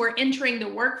those who are entering the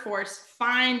workforce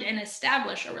find and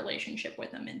establish a relationship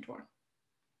with a mentor?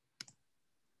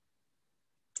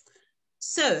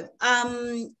 So,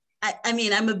 I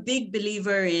mean, I'm a big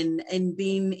believer in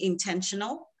being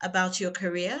intentional about your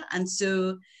career. And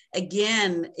so,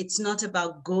 again, it's not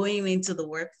about going into the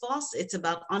workforce. It's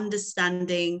about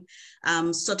understanding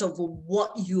sort of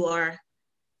what you are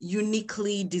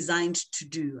uniquely designed to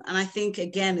do. And I think,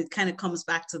 again, it kind of comes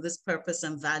back to this purpose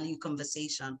and value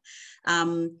conversation.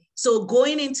 So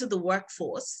going into the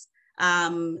workforce,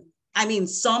 I mean,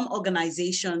 some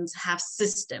organizations have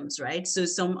systems, right? So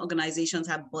some organizations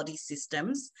have body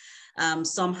systems.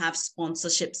 Some have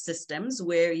sponsorship systems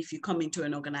where if you come into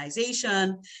an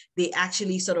organization, they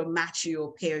actually sort of match you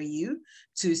or pair you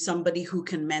to somebody who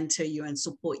can mentor you and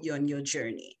support you on your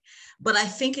journey. But I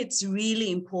think it's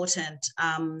really important,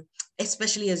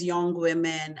 especially as young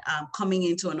women coming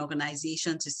into an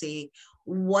organization, to say,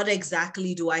 what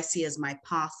exactly do I see as my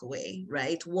pathway,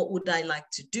 right? What would I like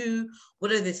to do?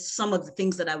 What are some of the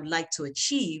things that I would like to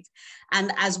achieve?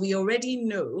 And as we already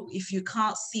know, if you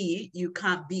can't see it, you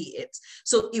can't be it.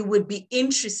 So it would be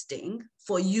interesting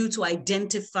for you to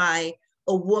identify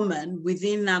a woman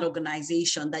within that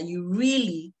organization that you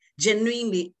really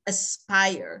genuinely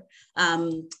aspire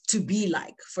to be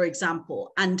like, for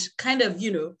example, and kind of,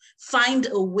 you know, find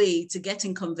a way to get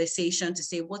in conversation to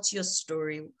say, what's your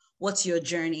story? What's your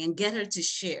journey? And get her to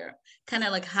share, kind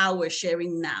of like how we're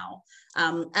sharing now.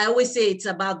 I always say it's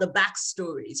about the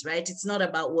backstories, right? It's not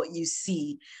about what you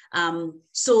see.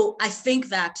 So I think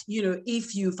that, you know,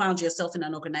 if you found yourself in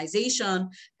an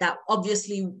organization that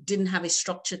obviously didn't have a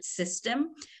structured system,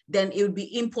 then it would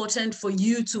be important for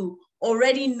you to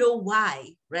already know why,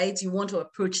 right? You want to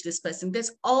approach this person.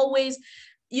 There's always,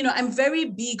 you know, I'm very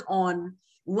big on,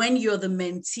 when you're the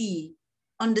mentee,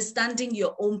 understanding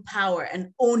your own power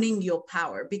and owning your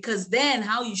power, because then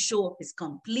how you show up is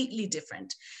completely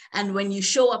different. And when you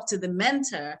show up to the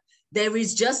mentor, there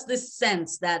is just this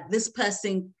sense that this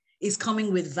person is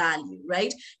coming with value,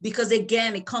 right? Because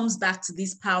again, it comes back to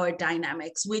these power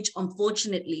dynamics, which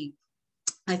unfortunately,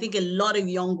 I think a lot of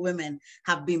young women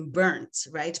have been burnt,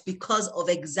 right? Because of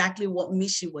exactly what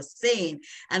Mishi was saying.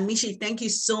 And Mishi, thank you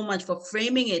so much for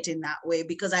framing it in that way,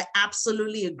 because I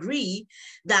absolutely agree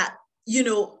that, you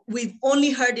know, we've only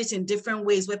heard it in different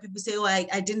ways where people say, oh,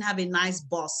 I didn't have a nice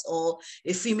boss, or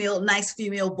a nice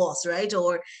female boss, right?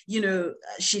 Or, you know,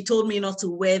 she told me not to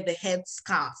wear the head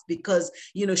scarf because,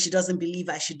 you know, she doesn't believe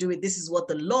I should do it. This is what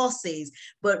the law says.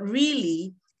 But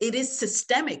really, it is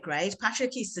systemic, right?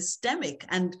 Patriarchy is systemic.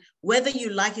 And whether you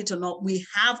like it or not, we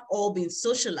have all been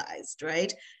socialized,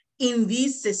 right, in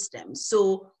these systems.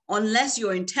 So unless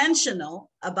you're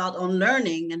intentional about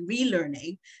unlearning and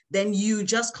relearning, then you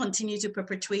just continue to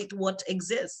perpetuate what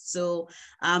exists. So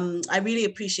I really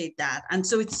appreciate that. And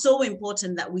so it's so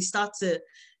important that we start to,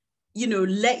 you know,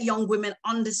 let young women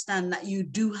understand that you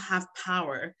do have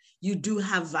power, you do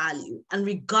have value. And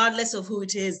regardless of who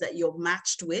it is that you're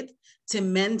matched with to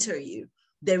mentor you,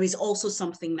 there is also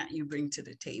something that you bring to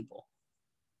the table.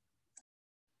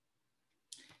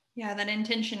 Yeah, that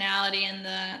intentionality and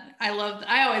I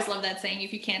always love that saying,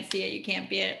 if you can't see it, you can't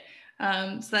be it.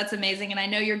 So that's amazing. And I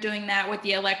know you're doing that with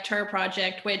the Elector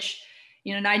project, which,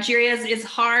 you know, Nigeria is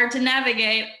hard to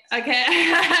navigate. Okay,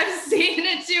 I've seen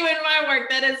it too in my work.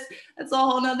 That's a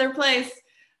whole nother place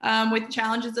with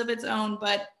challenges of its own.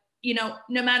 But, you know,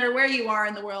 no matter where you are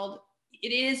in the world,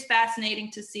 it is fascinating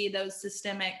to see those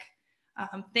systemic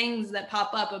things that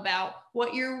pop up about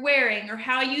what you're wearing or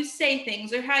how you say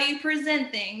things or how you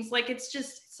present things. Like, it's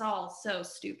all so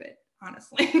stupid,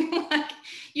 honestly. Like,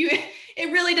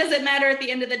 it really doesn't matter at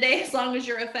the end of the day as long as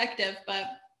you're effective. But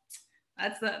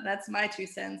that's my 2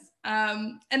 cents.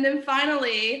 And then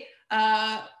finally,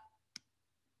 a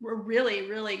really,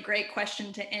 really great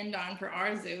question to end on for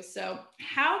Arzu. So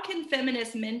how can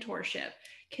feminist mentorship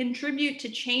contribute to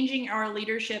changing our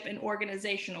leadership and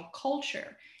organizational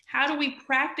culture? How do we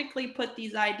practically put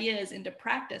these ideas into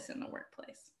practice in the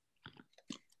workplace?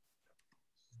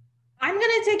 I'm going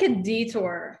to take a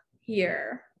detour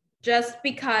here just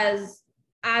because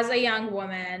as a young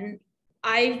woman,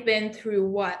 I've been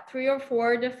through 3 or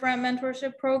 4 different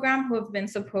mentorship programs who have been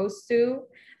supposed to,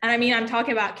 and I mean, I'm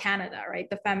talking about Canada, right?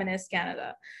 The Feminist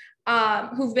Canada,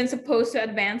 who've been supposed to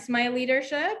advance my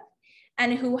leadership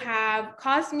and who have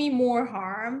caused me more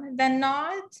harm than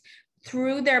not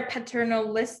through their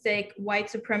paternalistic, white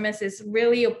supremacist,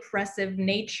 really oppressive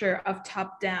nature of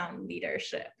top-down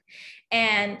leadership.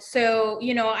 And so,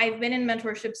 you know, I've been in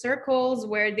mentorship circles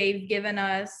where they've given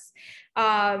us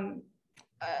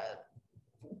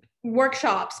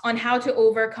workshops on how to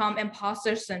overcome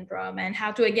imposter syndrome and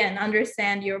how to, again,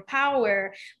 understand your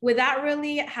power without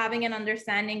really having an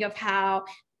understanding of how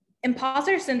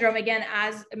imposter syndrome, again,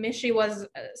 as Mishi was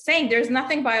saying, there's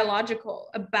nothing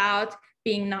biological about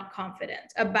being not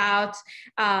confident, about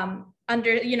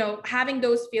having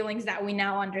those feelings that we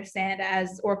now understand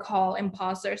as or call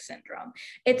imposter syndrome.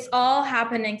 It's all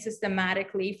happening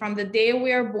systematically. From the day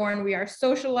we are born, we are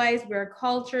socialized, we are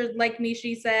cultured, like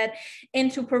Mishi said,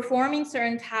 into performing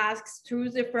certain tasks through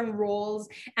different roles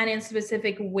and in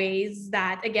specific ways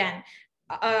that, again,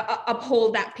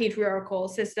 uphold that patriarchal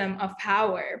system of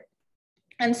power.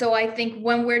 And so I think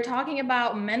when we're talking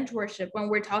about mentorship, when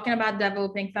we're talking about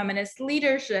developing feminist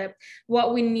leadership,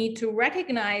 what we need to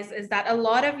recognize is that a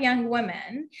lot of young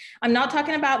women, I'm not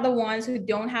talking about the ones who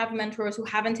don't have mentors, who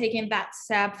haven't taken that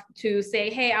step to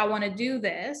say, hey, I want to do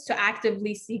this, to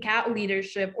actively seek out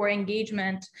leadership or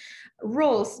engagement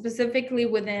roles, specifically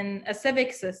within a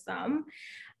civic system.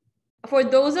 For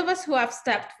those of us who have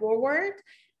stepped forward,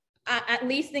 at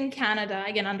least in Canada,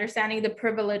 again, understanding the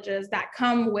privileges that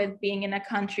come with being in a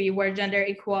country where gender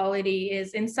equality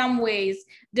is in some ways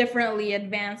differently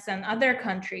advanced than other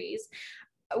countries,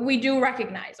 we do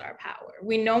recognize our power.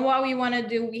 We know what we want to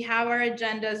do. We have our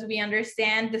agendas. We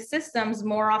understand the systems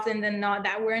more often than not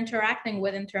that we're interacting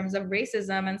with in terms of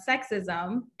racism and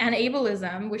sexism and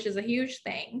ableism, which is a huge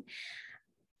thing.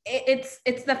 It's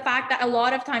the fact that a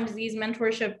lot of times these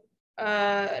mentorship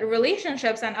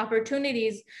relationships and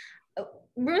opportunities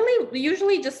really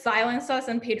usually just silence us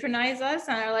and patronize us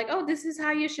and are like, oh, this is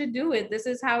how you should do it. This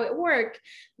is how it works,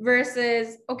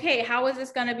 versus, okay, how is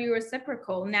this going to be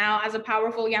reciprocal? Now, as a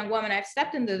powerful young woman, I've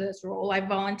stepped into this role, I've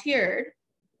volunteered.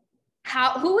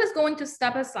 Who is going to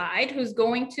step aside, who's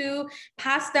going to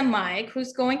pass the mic,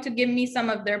 who's going to give me some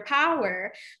of their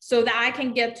power so that I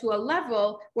can get to a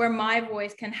level where my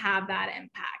voice can have that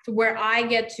impact, where I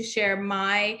get to share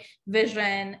my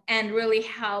vision and really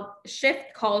help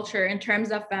shift culture in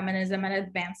terms of feminism and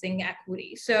advancing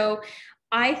equity. So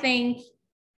I think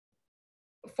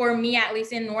for me, at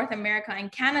least in North America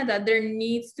and Canada, there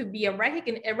needs to be a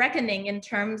reckoning in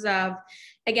terms of,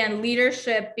 again,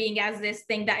 leadership being as this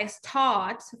thing that is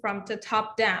taught from the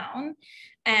top down,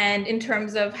 and in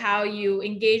terms of how you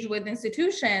engage with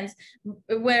institutions,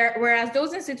 whereas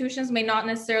those institutions may not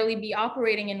necessarily be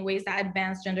operating in ways that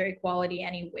advance gender equality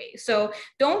anyway. So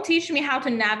don't teach me how to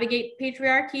navigate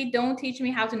patriarchy. Don't teach me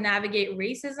how to navigate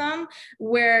racism,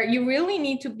 where you really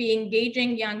need to be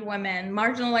engaging young women,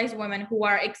 marginalized women who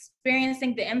are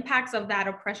experiencing the impacts of that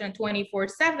oppression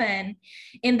 24/7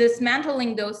 in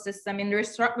dismantling those systems, in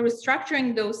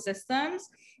restructuring those systems,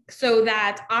 so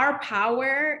that our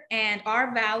power and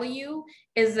our value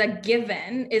is a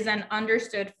given, is an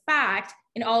understood fact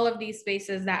in all of these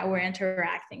spaces that we're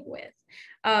interacting with.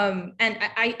 And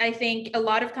I think a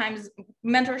lot of times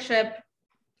mentorship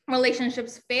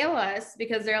relationships fail us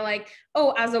because they're like,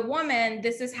 oh, as a woman,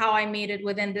 this is how I made it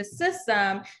within this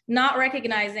system, not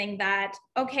recognizing that,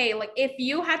 okay, like if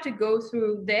you had to go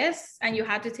through this and you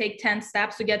had to take 10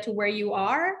 steps to get to where you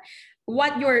are,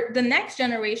 what the next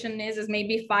generation is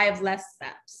maybe 5 less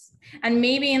steps. And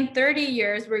maybe in 30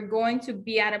 years, we're going to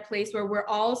be at a place where we're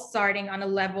all starting on a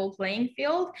level playing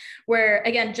field, where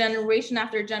again, generation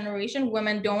after generation,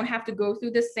 women don't have to go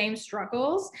through the same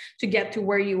struggles to get to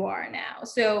where you are now.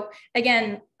 So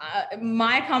again,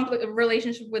 my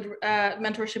relationship with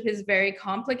mentorship is very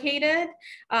complicated,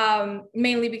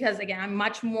 mainly because again, I'm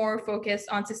much more focused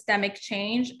on systemic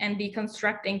change and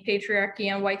deconstructing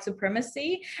patriarchy and white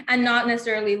supremacy, and not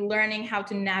necessarily learning how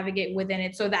to navigate within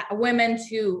it so that women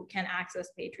too can access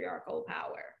patriarchal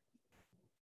power.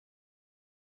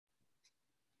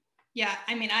 Yeah,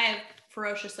 I mean, I am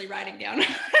ferociously writing down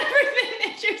everything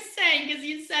that you're saying because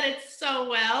you said it so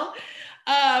well.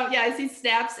 Yeah, I see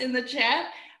snaps in the chat.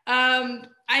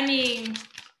 I mean,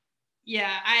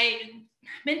 yeah,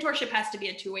 mentorship has to be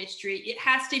a two-way street. It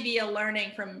has to be a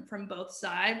learning from both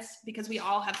sides, because we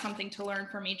all have something to learn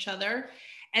from each other.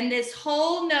 And this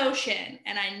whole notion,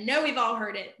 and I know we've all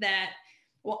heard it, that,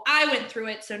 well, I went through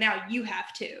it, so now you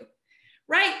have to,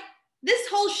 right? This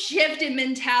whole shift in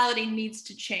mentality needs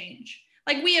to change.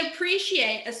 Like, we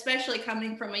appreciate, especially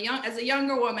coming from as a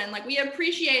younger woman, like we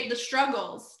appreciate the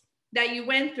struggles that you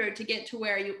went through to get to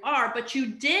where you are, but you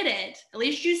did it, at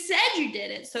least you said you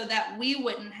did it, so that we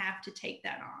wouldn't have to take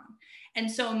that on. And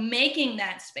so making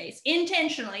that space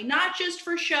intentionally, not just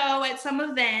for show at some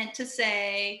event to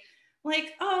say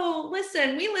like, oh,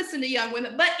 listen, we listen to young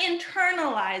women, but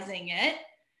internalizing it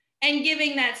and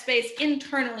giving that space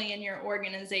internally in your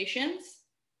organizations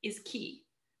is key.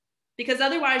 Because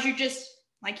otherwise you just,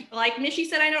 like Nishi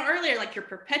said, I know earlier, like you're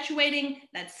perpetuating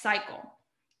that cycle.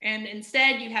 And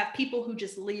instead you have people who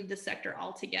just leave the sector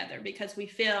altogether because we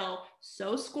feel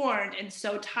so scorned and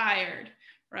so tired,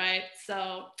 right?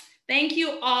 So thank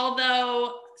you all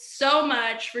though so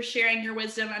much for sharing your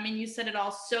wisdom. I mean, you said it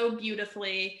all so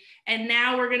beautifully. And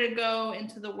now we're gonna go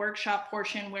into the workshop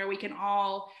portion where we can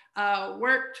all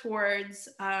work towards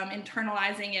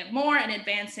internalizing it more and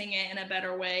advancing it in a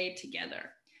better way together.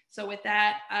 So with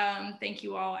that, thank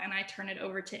you all, and I turn it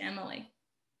over to Emily.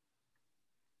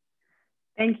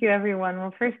 Thank you, everyone.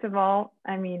 Well, first of all,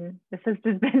 I mean, this has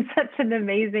just been such an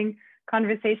amazing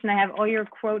conversation. I have all your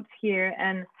quotes here,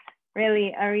 and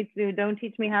really, Aritsu, don't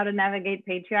teach me how to navigate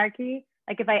patriarchy.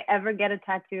 Like, if I ever get a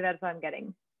tattoo, that's what I'm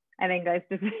getting. I think, guys,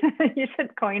 just you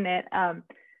should coin it.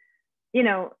 You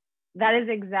know, that is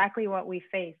exactly what we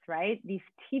face, right? These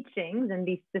teachings and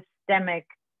these systemic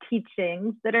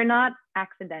teachings that are not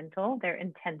accidental, they're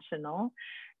intentional.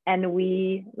 And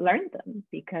we learn them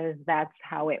because that's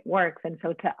how it works. And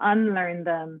so to unlearn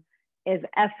them is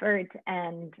effort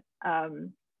and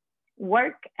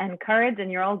work and courage,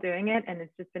 and you're all doing it. And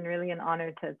it's just been really an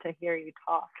honor to hear you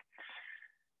talk.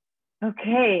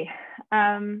 Okay,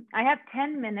 I have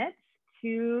 10 minutes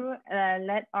to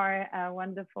let our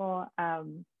wonderful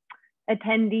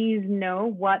attendees know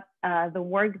what the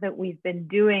work that we've been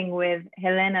doing with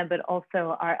Helena, but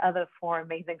also our other 4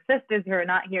 amazing sisters who are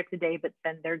not here today, but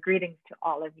send their greetings to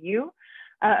all of you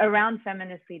around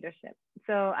feminist leadership.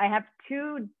 So I have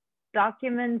 2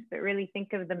 documents, but really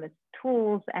think of them as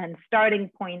tools and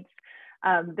starting points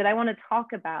that I want to talk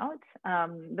about.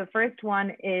 The first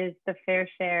one is the Fair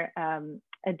Share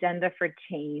Agenda for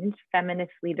Change,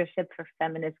 Feminist Leadership for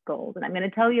Feminist Goals. And I'm going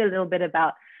to tell you a little bit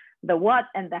about the what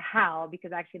and the how,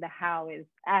 because actually the how is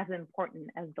as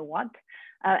important as the what.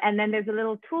 And then there's a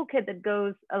little toolkit that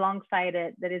goes alongside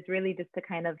it that is really just to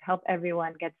kind of help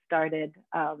everyone get started.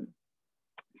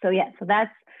 So yeah, so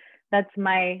that's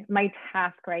my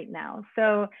task right now.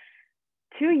 So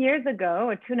 2 years ago,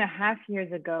 or 2.5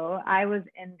 years ago, I was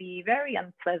in the very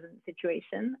unpleasant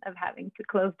situation of having to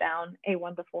close down a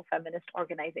wonderful feminist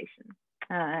organization.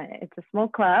 It's a small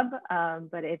club,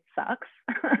 but it sucks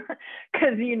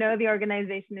because, you know, the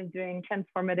organization is doing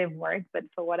transformative work, but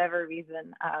for whatever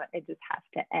reason, it just has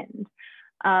to end.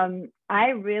 I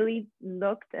really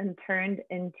looked and turned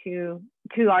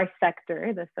to our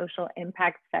sector, the social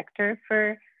impact sector,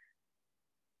 for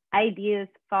ideas,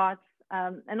 thoughts,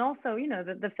 and also, you know,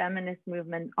 the feminist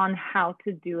movement on how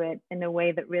to do it in a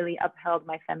way that really upheld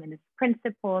my feminist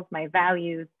principles, my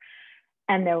values,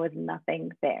 and there was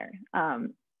nothing there.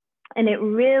 And it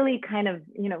really kind of,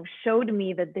 showed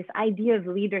me that this idea of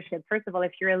leadership, first of all,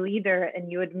 if you're a leader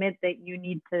and you admit that you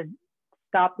need to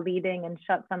stop leading and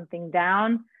shut something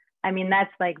down, I mean,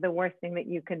 that's like the worst thing that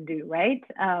you can do, right?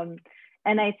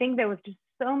 And I think there was just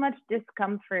so much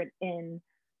discomfort in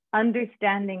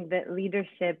understanding that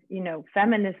leadership,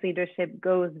 feminist leadership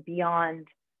goes beyond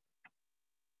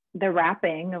the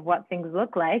wrapping of what things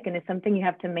look like, and it's something you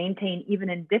have to maintain even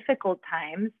in difficult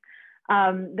times.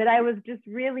 That I was just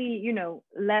really,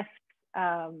 left,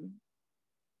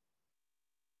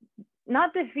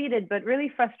 not defeated, but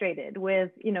really frustrated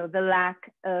with, the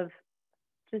lack of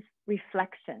just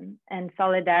reflection and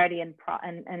solidarity and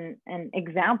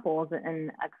examples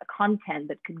and content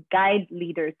that could guide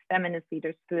leaders, feminist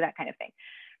leaders, through that kind of thing.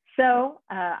 So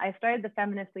I started the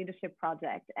Feminist Leadership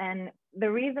Project. And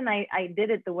the reason I did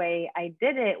it the way I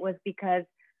did it was because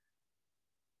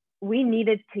we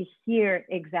needed to hear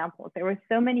examples. There were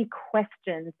so many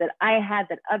questions that I had,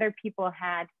 that other people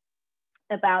had,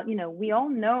 about, we all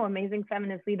know amazing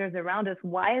feminist leaders around us.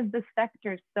 Why is the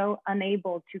sector so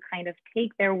unable to kind of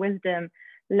take their wisdom,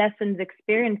 lessons,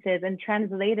 experiences, and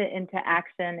translate it into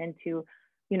action, into,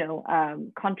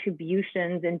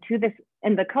 contributions into this,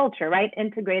 in the culture, right?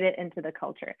 Integrate it into the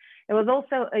culture. It was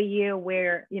also a year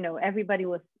where, everybody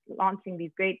was launching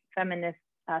these great feminist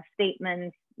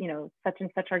statements, such and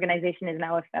such organization is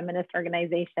now a feminist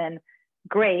organization.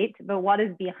 Great, but what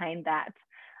is behind that?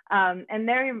 And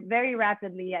very, very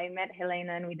rapidly, I met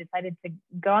Helena, and we decided to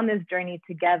go on this journey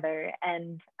together.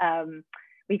 And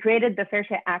we created the Fair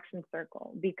Share Action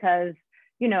Circle because,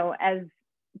 as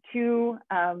two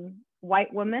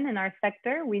white women in our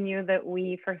sector, we knew that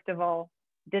we, first of all,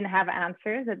 didn't have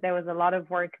answers, that there was a lot of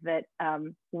work that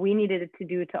we needed to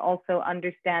do to also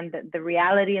understand that the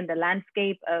reality and the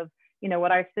landscape of,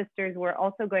 what our sisters were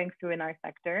also going through in our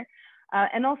sector.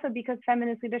 And also because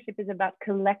feminist leadership is about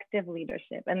collective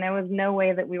leadership. And there was no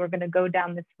way that we were going to go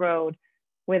down this road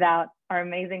without our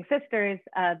amazing sisters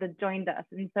that joined us.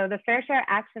 And so the Fair Share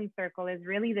Action Circle is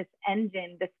really this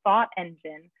engine, this thought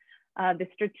engine, the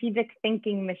strategic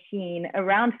thinking machine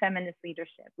around feminist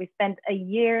leadership. We spent a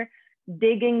year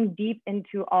digging deep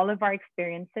into all of our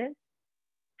experiences.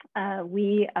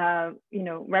 We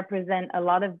represent a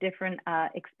lot of different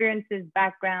experiences,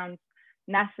 backgrounds,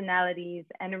 nationalities,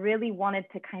 and really wanted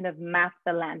to kind of map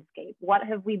the landscape. What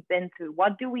have we been through?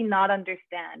 What do we not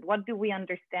understand? What do we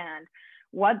understand?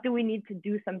 What do we need to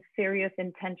do some serious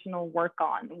intentional work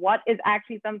on? What is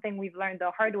actually something we've learned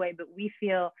the hard way, but we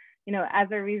feel, as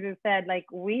Arizu said, like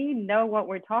we know what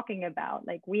we're talking about,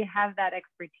 like we have that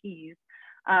expertise.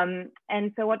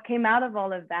 And so what came out of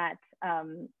all of that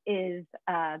is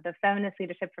the Feminist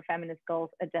Leadership for Feminist Goals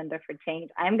Agenda for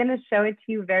Change. I'm going to show it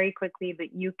to you very quickly,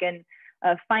 but you can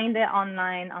find it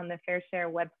online on the Fair Share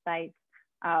website.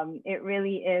 It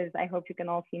really is, I hope you can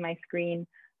all see my screen,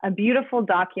 a beautiful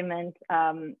document.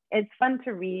 It's fun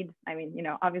to read. I mean,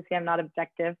 obviously I'm not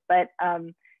objective, but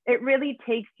it really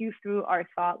takes you through our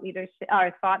thought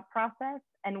process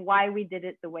and why we did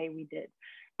it the way we did.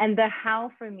 And the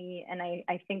how for me, and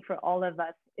I think for all of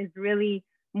us, is really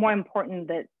more important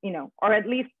that, or at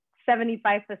least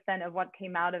 75% of what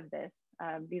came out of this,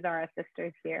 these are our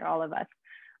sisters here, all of us.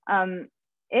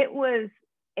 It was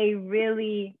a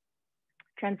really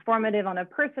transformative on a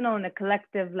personal and a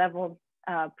collective level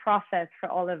process for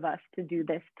all of us to do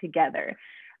this together.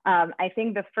 I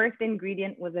think the first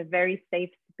ingredient was a very safe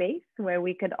space where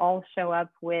we could all show up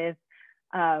with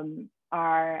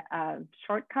our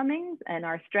shortcomings and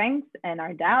our strengths and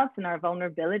our doubts and our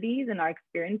vulnerabilities and our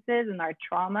experiences and our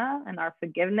trauma and our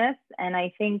forgiveness. And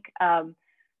I think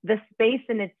the space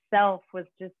in itself was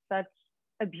just such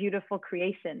a beautiful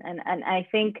creation. And I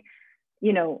think,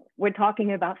 we're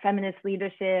talking about feminist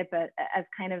leadership as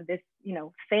kind of this,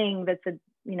 thing that's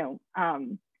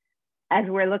as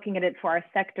we're looking at it for our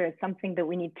sector, it's something that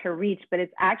we need to reach, but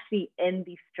it's actually in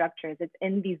these structures, it's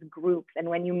in these groups. And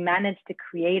when you manage to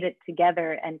create it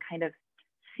together and kind of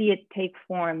see it take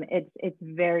form, it's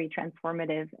very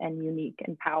transformative and unique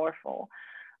and powerful.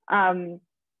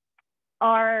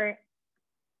 Our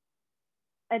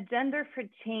agenda for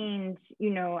change,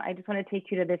 I just want to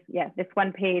take you to this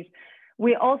one page.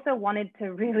 We also wanted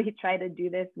to really try to do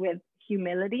this with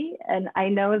humility. And I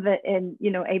know that in,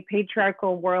 a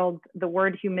patriarchal world, the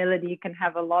word humility can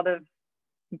have a lot of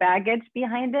baggage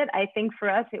behind it. I think for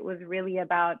us, it was really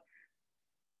about,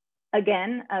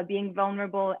 again, being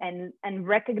vulnerable and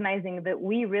recognizing that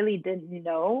we really didn't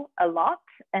know a lot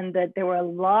and that there were a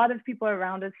lot of people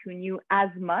around us who knew as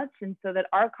much. And so that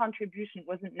our contribution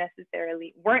weren't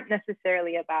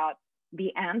necessarily about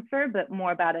the answer, but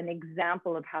more about an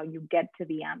example of how you get to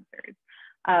the answers.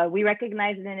 We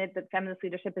recognize in it that feminist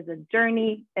leadership is a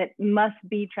journey. It must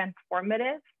be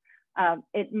transformative.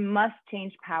 It must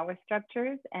change power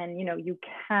structures, and you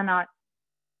cannot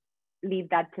leave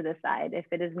that to the side. If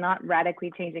it is not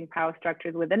radically changing power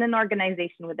structures within an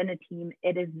organization, within a team,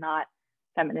 it is not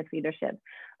feminist leadership.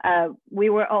 We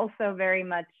were also very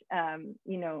much,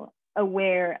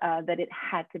 aware that it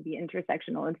had to be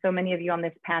intersectional, and so many of you on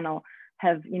this panel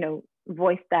have,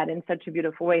 voiced that in such a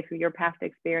beautiful way through your past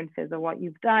experiences or what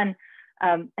you've done.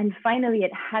 And finally,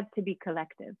 it had to be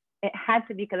collective. It had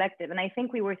to be collective, and I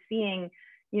think we were seeing,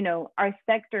 our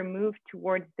sector move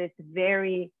towards this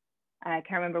very, I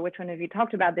can't remember which one of you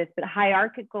talked about this, but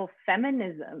hierarchical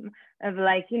feminism of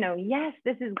like, yes,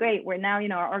 this is great. We're now,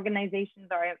 our organizations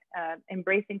are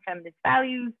embracing feminist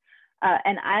values.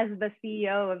 And as the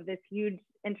CEO of this huge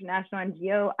international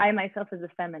NGO, I myself is a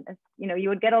feminist. You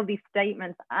would get all these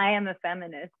statements, I am a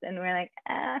feminist. And we're like,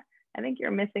 I think you're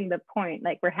missing the point.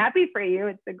 Like, we're happy for you.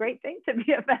 It's a great thing to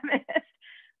be a feminist.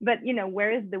 But,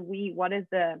 where is the we? What is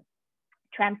the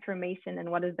transformation, and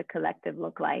what does the collective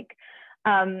look like?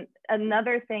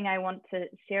 Another thing I want to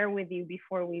share with you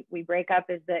before we break up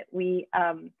is that we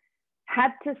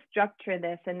had to structure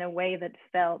this in a way that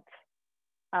felt,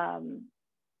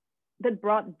 that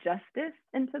brought justice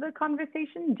into the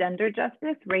conversation, gender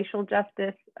justice, racial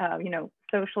justice,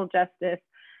 social justice.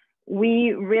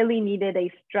 We really needed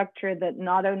a structure that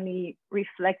not only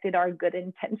reflected our good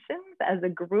intentions as a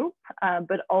group,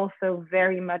 but also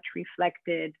very much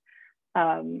reflected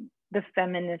the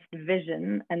feminist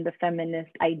vision and the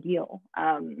feminist ideal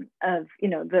of,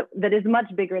 that is much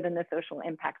bigger than the social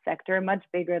impact sector, much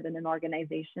bigger than an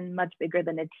organization, much bigger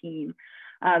than a team.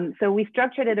 So we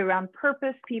structured it around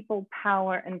purpose, people,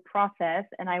 power, and process.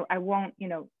 And I won't,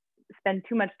 spend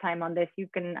too much time on this. You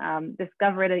can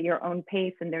discover it at your own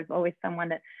pace. And there's always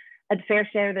someone at Fair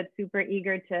Share that's super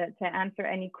eager to answer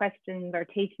any questions or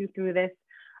take you through this.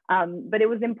 But it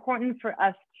was important for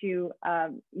us to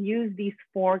use these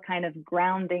 4 kind of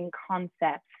grounding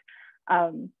concepts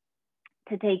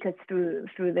to take us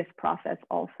through this process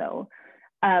also.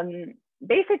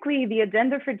 Basically, the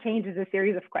agenda for change is a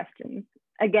series of questions.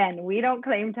 Again, we don't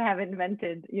claim to have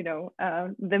invented,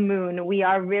 the moon. We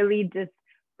are really just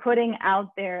putting out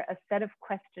there a set of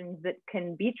questions that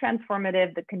can be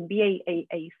transformative, that can be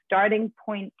a starting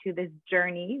point to this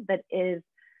journey that is,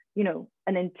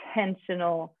 an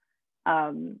intentional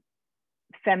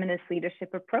feminist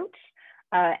leadership approach.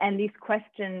 And these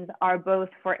questions are both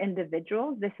for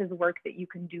individuals. This is work that you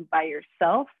can do by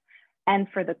yourself, and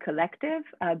for the collective,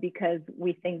 because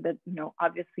we think that,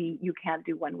 obviously you can't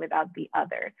do one without the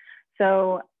other.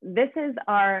 So this is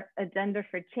our agenda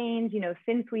for change.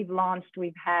 Since we've launched,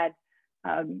 we've had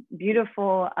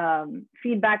beautiful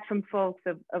feedback from folks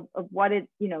of what it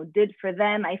did for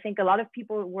them. I think a lot of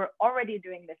people were already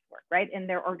doing this work, right, in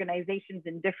their organizations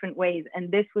in different ways, and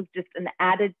this was just an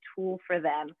added tool for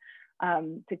them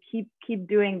to keep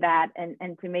doing that,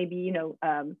 and to maybe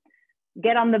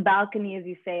get on the balcony, as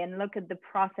you say, and look at the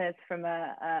process from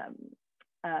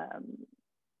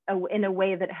in a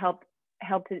way that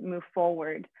helped it move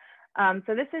forward.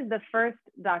 So this is the first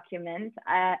document.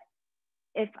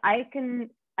 If I can,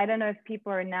 I don't know if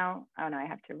people are now, oh no, I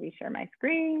have to reshare my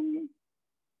screen.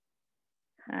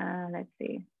 Let's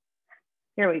see.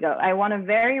 Here we go. I want to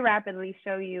very rapidly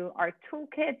show you our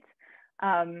toolkit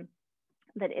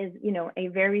that is, a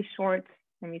very short,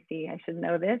 let me see, I should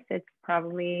know this. It's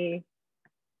probably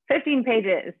 15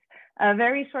 pages, a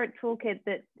very short toolkit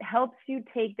that helps you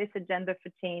take this agenda for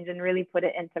change and really put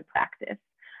it into practice.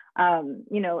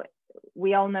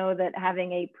 We all know that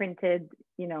having a printed,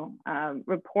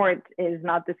 report is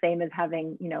not the same as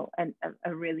having,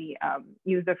 a really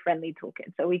user-friendly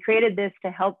toolkit. So we created this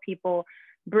to help people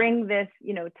bring this,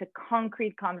 to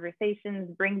concrete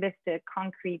conversations, bring this to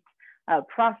concrete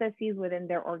processes within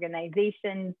their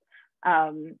organizations,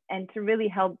 and to really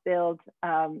help build,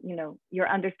 your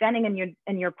understanding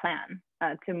and your plan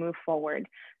to move forward.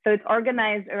 So it's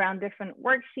organized around different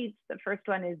worksheets. The first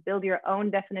one is build your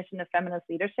own definition of feminist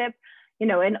leadership.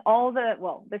 In all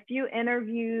the few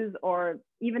interviews or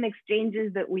even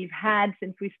exchanges that we've had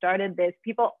since we started this,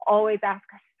 people always ask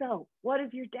us, so what is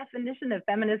your definition of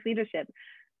feminist leadership?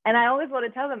 And I always want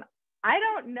to tell them, I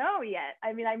don't know yet.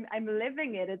 I mean, I'm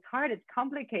living it. It's hard, it's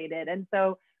complicated. And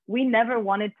so we never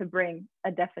wanted to bring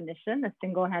a definition, a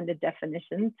single-handed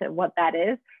definition to what that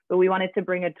is, but we wanted to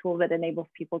bring a tool that enables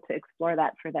people to explore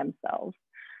that for themselves.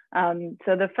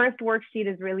 So the first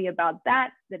worksheet is really about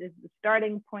that is the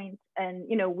starting point. And,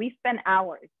 we spent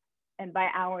hours, and by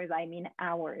hours, I mean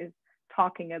hours,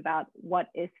 talking about what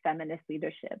is feminist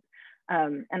leadership.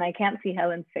 And I can't see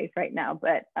Helen's face right now,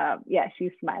 but yeah,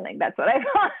 she's smiling. That's what I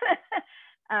thought.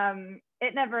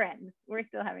 It never ends. We're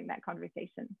still having that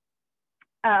conversation.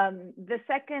 The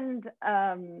second,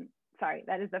 sorry,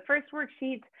 that is the first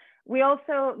worksheet. We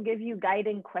also give you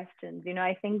guiding questions. You know,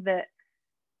 I think that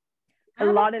a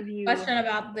lot of you— Question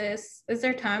about this. Is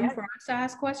there time for us to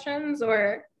ask questions,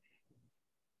 or?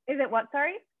 Is it what,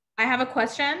 sorry? I have a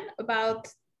question about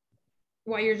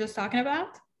what you're just talking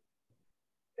about.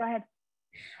 Go ahead.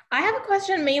 I have a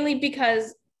question mainly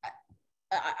because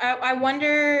I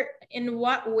wonder in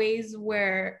what ways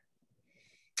where,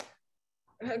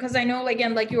 because I know,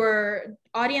 again, like your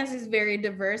audience is very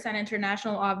diverse and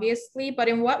international, obviously, but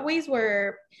in what ways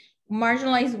were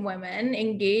marginalized women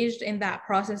engaged in that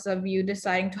process of you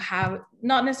deciding to have,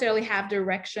 not necessarily have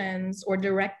directions or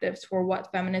directives for what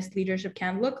feminist leadership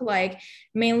can look like,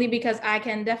 mainly because I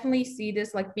can definitely see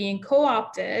this like being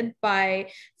co-opted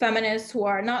by feminists who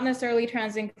are not necessarily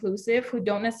trans inclusive, who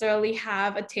don't necessarily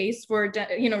have a taste for,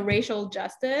 you know, racial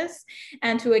justice,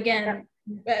 and to, again,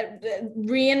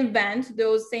 reinvent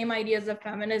those same ideas of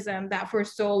feminism that for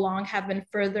so long have been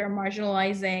further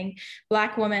marginalizing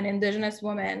Black women, Indigenous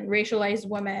women, racialized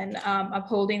women,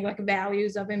 upholding like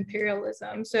values of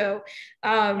imperialism. So,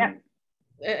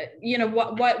 you know,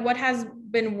 what has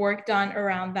been work done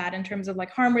around that in terms of like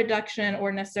harm reduction,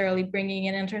 or necessarily bringing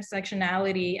in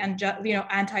intersectionality and you know,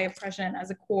 anti-oppression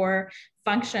as a core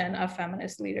function of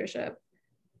feminist leadership?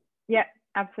 Yeah,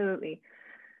 absolutely.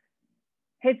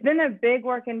 It's been a big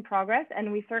work in progress,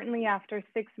 and we certainly, after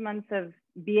 6 months of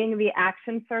being the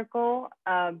action circle,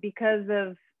 because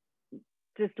of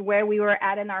just where we were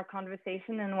at in our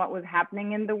conversation and what was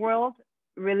happening in the world,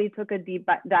 really took a deep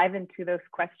dive into those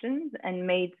questions and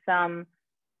made some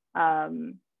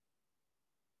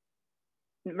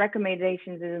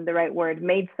recommendations isn't the right word,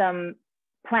 made some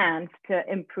plans to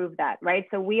improve that, right?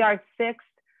 So we are 6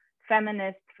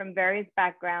 feminists from various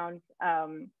backgrounds.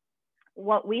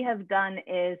 What we have done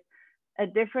is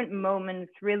at different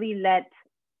moments really let,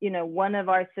 you know, one of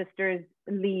our sisters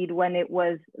lead when it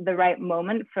was the right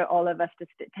moment for all of us to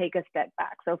take a step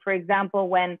back. So for example,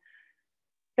 when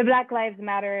the Black Lives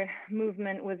Matter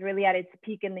movement was really at its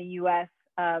peak in the US,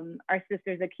 our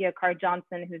sister Zakiya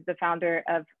Carr-Johnson, who's the founder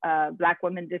of Black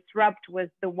Women Disrupt, was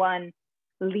the one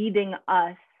leading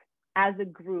us as a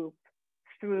group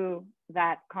through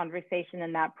that conversation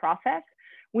and that process.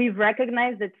 We've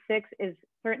recognized that 6 is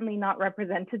certainly not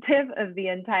representative of the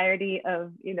entirety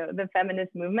of, you know, the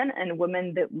feminist movement and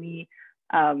women that we,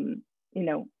 you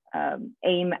know,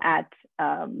 aim at,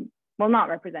 well, not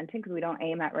representing, because we don't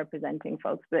aim at representing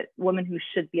folks, but women who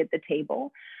should be at the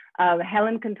table.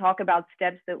 Helen can talk about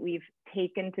steps that we've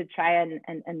taken to try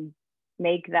and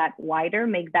make that wider,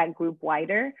 make that group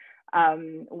wider.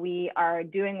 We are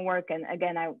doing work, and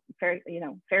again,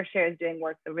 Fair Share is doing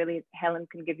work, so really Helen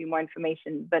can give you more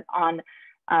information, but on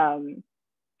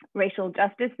racial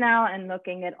justice now, and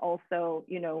looking at also,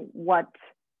 you know, what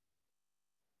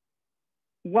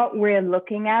we're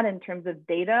looking at in terms of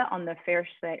data on the fair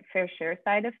share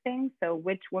side of things. So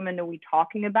which women are we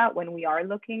talking about when we are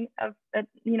looking at,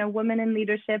 you know, women in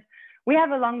leadership? We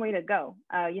have a long way to go.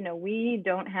 You know, we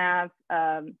don't have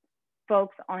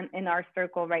folks in our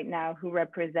circle right now who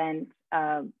represent,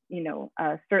 you know,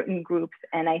 certain groups.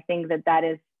 And I think that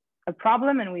is a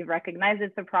problem, and we've recognized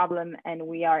it's a problem, and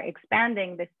we are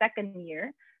expanding the second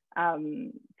year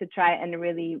to try and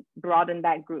really broaden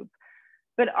that group.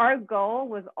 But our goal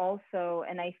was also,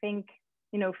 and I think,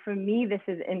 you know, for me, this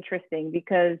is interesting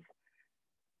because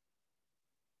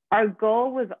our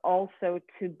goal was also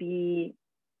to be,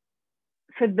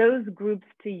 for those groups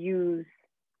to use,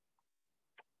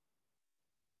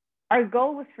 our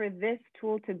goal was for this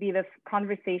tool to be the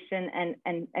conversation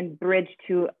and bridge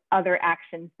to other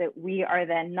actions that we are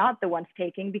then not the ones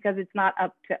taking, because it's not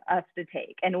up to us to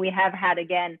take. And we have had,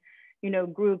 again, you know,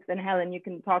 groups, and Helen, you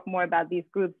can talk more about these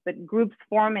groups, but groups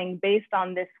forming based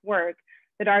on this work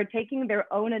that are taking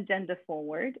their own agenda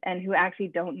forward and who actually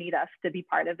don't need us to be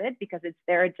part of it because it's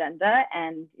their agenda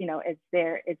and, you know, it's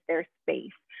their space.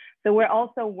 So we're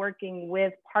also working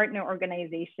with partner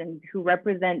organizations who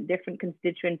represent different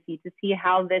constituencies to see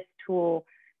how this tool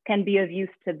can be of use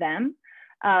to them.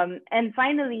 And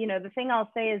finally, you know, the thing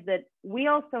I'll say is that we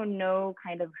also know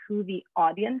kind of who the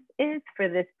audience is for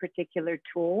this particular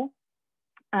tool.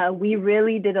 We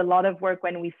really did a lot of work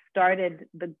when we started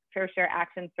the Fair Share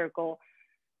Action Circle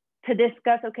to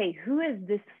discuss, okay, who is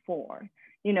this for?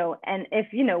 You know, and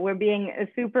if, you know, we're being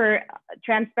super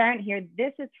transparent here,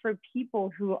 this is for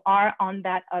people who are on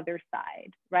that other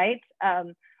side, right?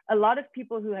 A lot of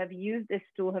people who have used this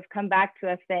tool have come back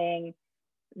to us saying,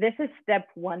 this is step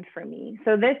one for me.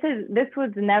 So this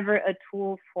was never a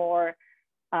tool for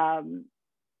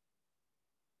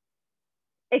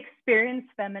experienced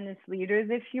feminist leaders,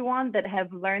 if you want, that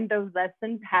have learned those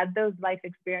lessons, had those life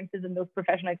experiences and those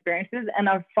professional experiences, and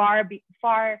are far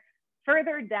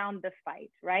further down the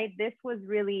fight, right? This was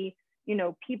really, you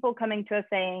know, people coming to us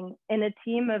saying, in a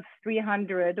team of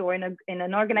 300 or in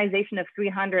an organization of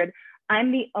 300,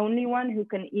 I'm the only one who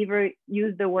can ever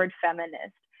use the word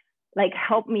feminist. Like,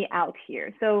 help me out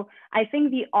here. So I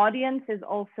think the audience is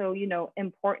also, you know,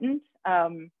 important.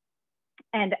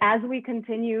 And as we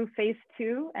continue phase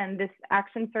 2 and this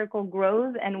action circle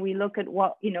grows and we look at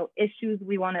what, you know, issues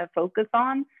we want to focus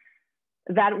on,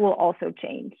 that will also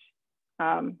change.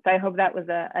 So I hope that was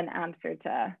an answer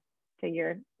to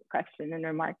your question and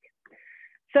remark.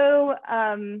 So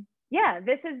yeah,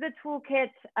 this is the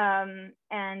toolkit,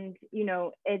 and you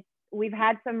know, we've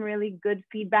had some really good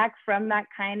feedback from that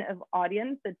kind of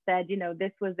audience that said, you know,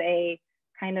 this was a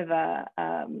kind of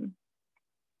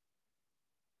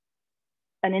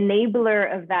an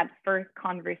enabler of that first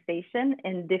conversation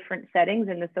in different settings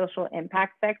in the social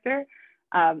impact sector,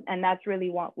 and that's really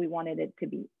what we wanted it to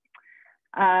be.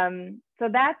 So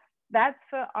that's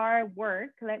for our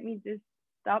work. Let me just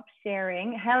stop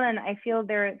sharing. Helen, I feel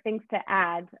there are things to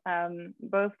add,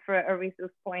 both for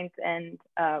Arisa's point and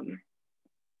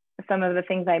some of the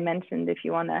things I mentioned, if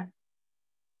you want to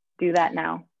do that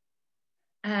now.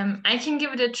 I can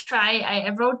give it a try. I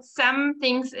wrote some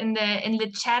things in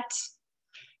the chat,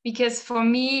 because for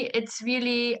me, it's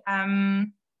really,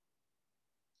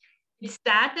 it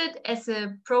started as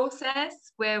a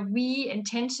process where we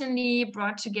intentionally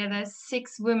brought together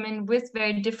 6 women with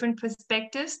very different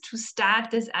perspectives to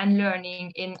start this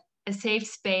unlearning in a safe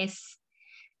space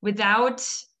without,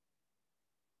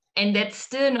 and that's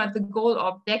still not the goal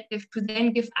or objective, to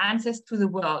then give answers to the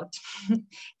world,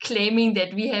 claiming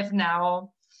that we have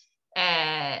now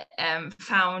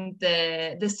found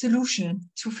the solution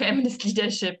to feminist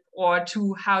leadership or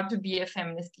to how to be a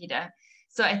feminist leader.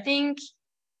 So I think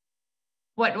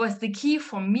what was the key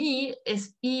for me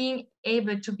is being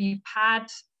able to be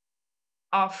part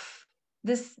of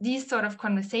these sort of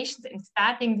conversations and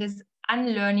starting this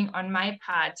unlearning on my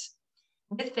part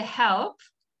with the help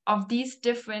of these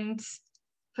different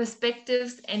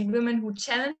perspectives and women who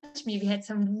challenged me. We had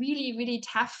some really, really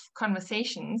tough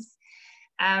conversations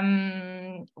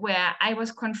where I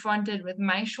was confronted with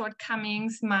my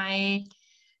shortcomings, my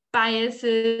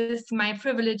biases, my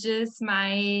privileges,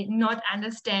 my not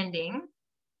understanding.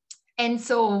 And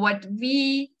so what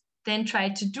we then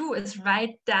tried to do is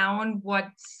write down what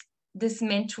this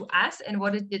meant to us and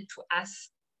what it did to us,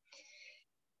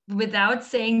 without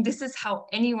saying this is how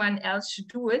anyone else should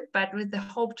do it, but with the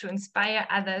hope to inspire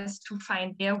others to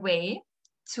find their way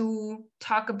to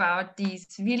talk about these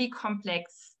really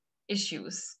complex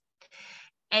issues.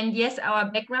 And yes, our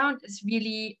background is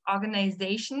really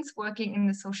organizations working in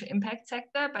the social impact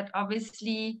sector, but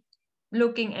obviously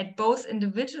looking at both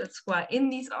individuals who are in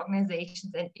these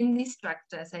organizations and in these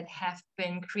structures that have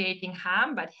been creating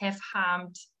harm, but have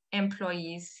harmed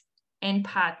employees and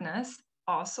partners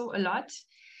also a lot.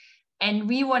 And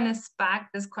we want to spark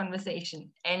this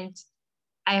conversation. And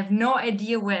I have no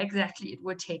idea where exactly it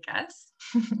would take us.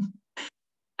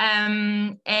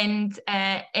 And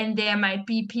there might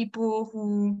be people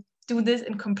who do this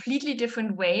in completely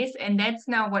different ways. And that's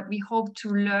now what we hope to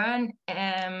learn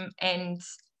and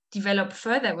develop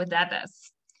further with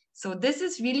others. So this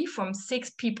is really from 6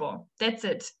 people. That's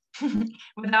it.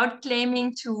 Without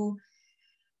claiming to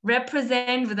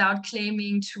represent, without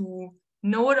claiming to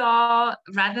know it all,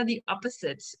 rather the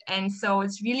opposite. And so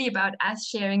it's really about us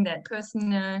sharing that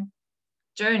personal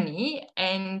journey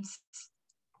and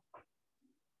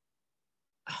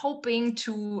hoping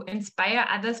to inspire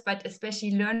others, but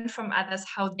especially learn from others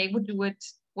how they would do it,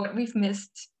 what we've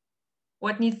missed,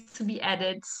 what needs to be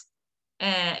added,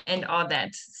 and all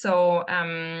that. So,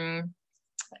 and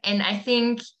I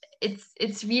think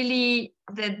it's really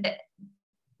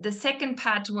the second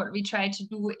part to what we try to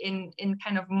do in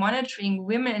kind of monitoring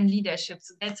women in leadership.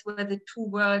 So that's where the 2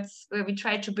 words, where we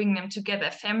try to bring them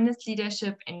together, feminist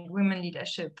leadership and women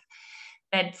leadership,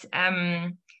 that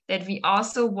we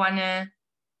also want to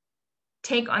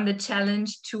take on the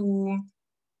challenge to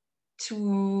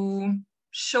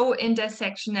show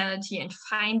intersectionality and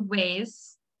find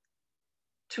ways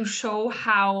to show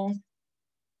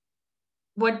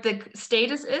what the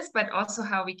status is, but also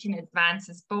how we can advance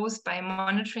this, both by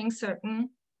monitoring certain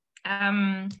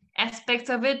aspects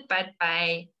of it, but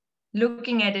by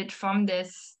looking at it from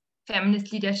this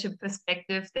feminist leadership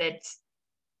perspective that,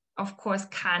 of course,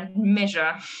 can't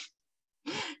measure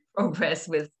progress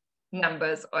with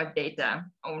numbers or data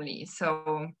only.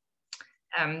 So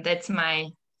that's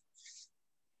my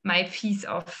piece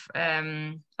of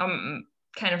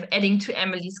kind of adding to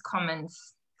Emily's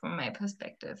comments from my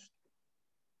perspective.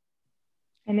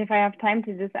 And if I have time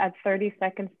to just add 30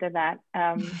 seconds to that,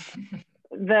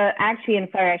 actually, and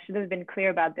sorry, I should have been clear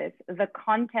about this, the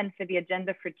content for the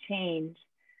Agenda for Change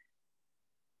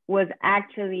was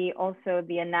actually also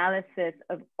the analysis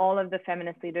of all of the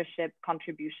feminist leadership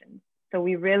contributions. So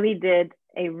we really did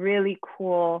a really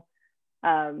cool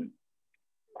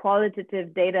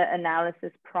qualitative data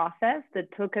analysis process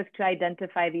that took us to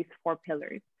identify these 4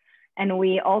 pillars. And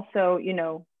we also, you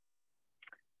know,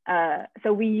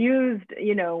 so we used,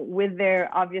 you know, with their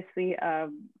obviously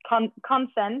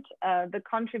consent, the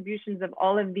contributions of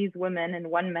all of these women and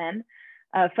one man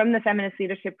from the Feminist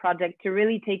Leadership Project to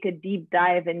really take a deep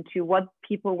dive into what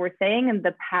people were saying and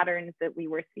the patterns that we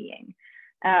were seeing.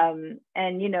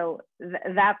 And, you know,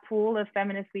 that pool of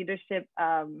feminist leadership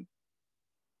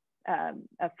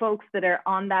folks that are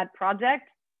on that project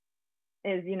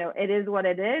is, you know, it is what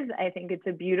it is. I think it's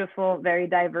a beautiful, very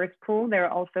diverse pool. There are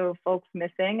also folks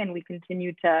missing, and we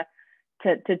continue to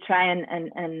try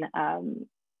and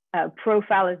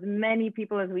profile as many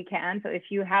people as we can. So if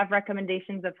you have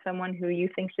recommendations of someone who you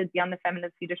think should be on the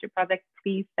Feminist Leadership Project,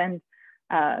 please send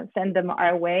them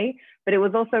our way. But it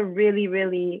was also really,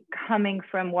 really coming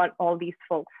from what all these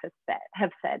folks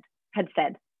had said.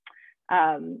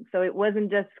 So it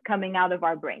wasn't just coming out of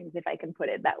our brains, if I can put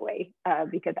it that way,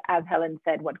 because as Helen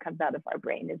said, what comes out of our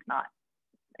brain is not,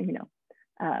 you know,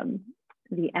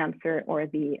 the answer or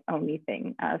the only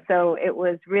thing. So it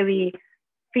was really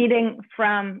feeding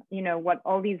from, you know, what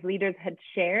all these leaders had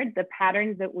shared, the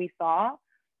patterns that we saw.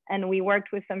 And we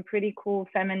worked with some pretty cool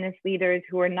feminist leaders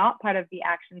who are not part of the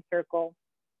Action Circle,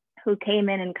 who came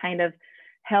in and kind of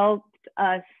helped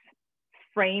us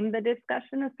frame the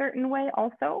discussion a certain way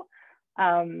also.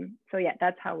 So yeah,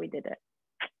 that's how we did it.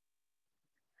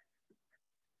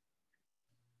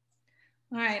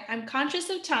 All right, I'm conscious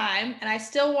of time and I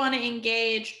still want to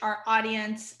engage our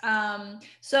audience.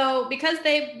 So because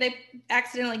they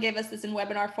accidentally gave us this in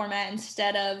webinar format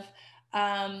instead of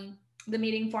the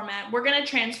meeting format, we're going to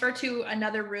transfer to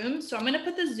another room. So I'm going to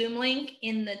put the Zoom link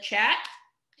in the chat.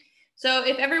 So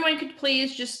if everyone could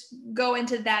please just go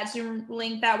into that Zoom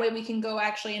link, that way we can go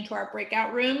actually into our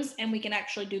breakout rooms and we can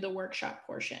actually do the workshop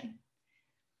portion.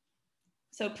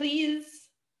 So please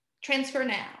transfer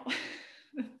now.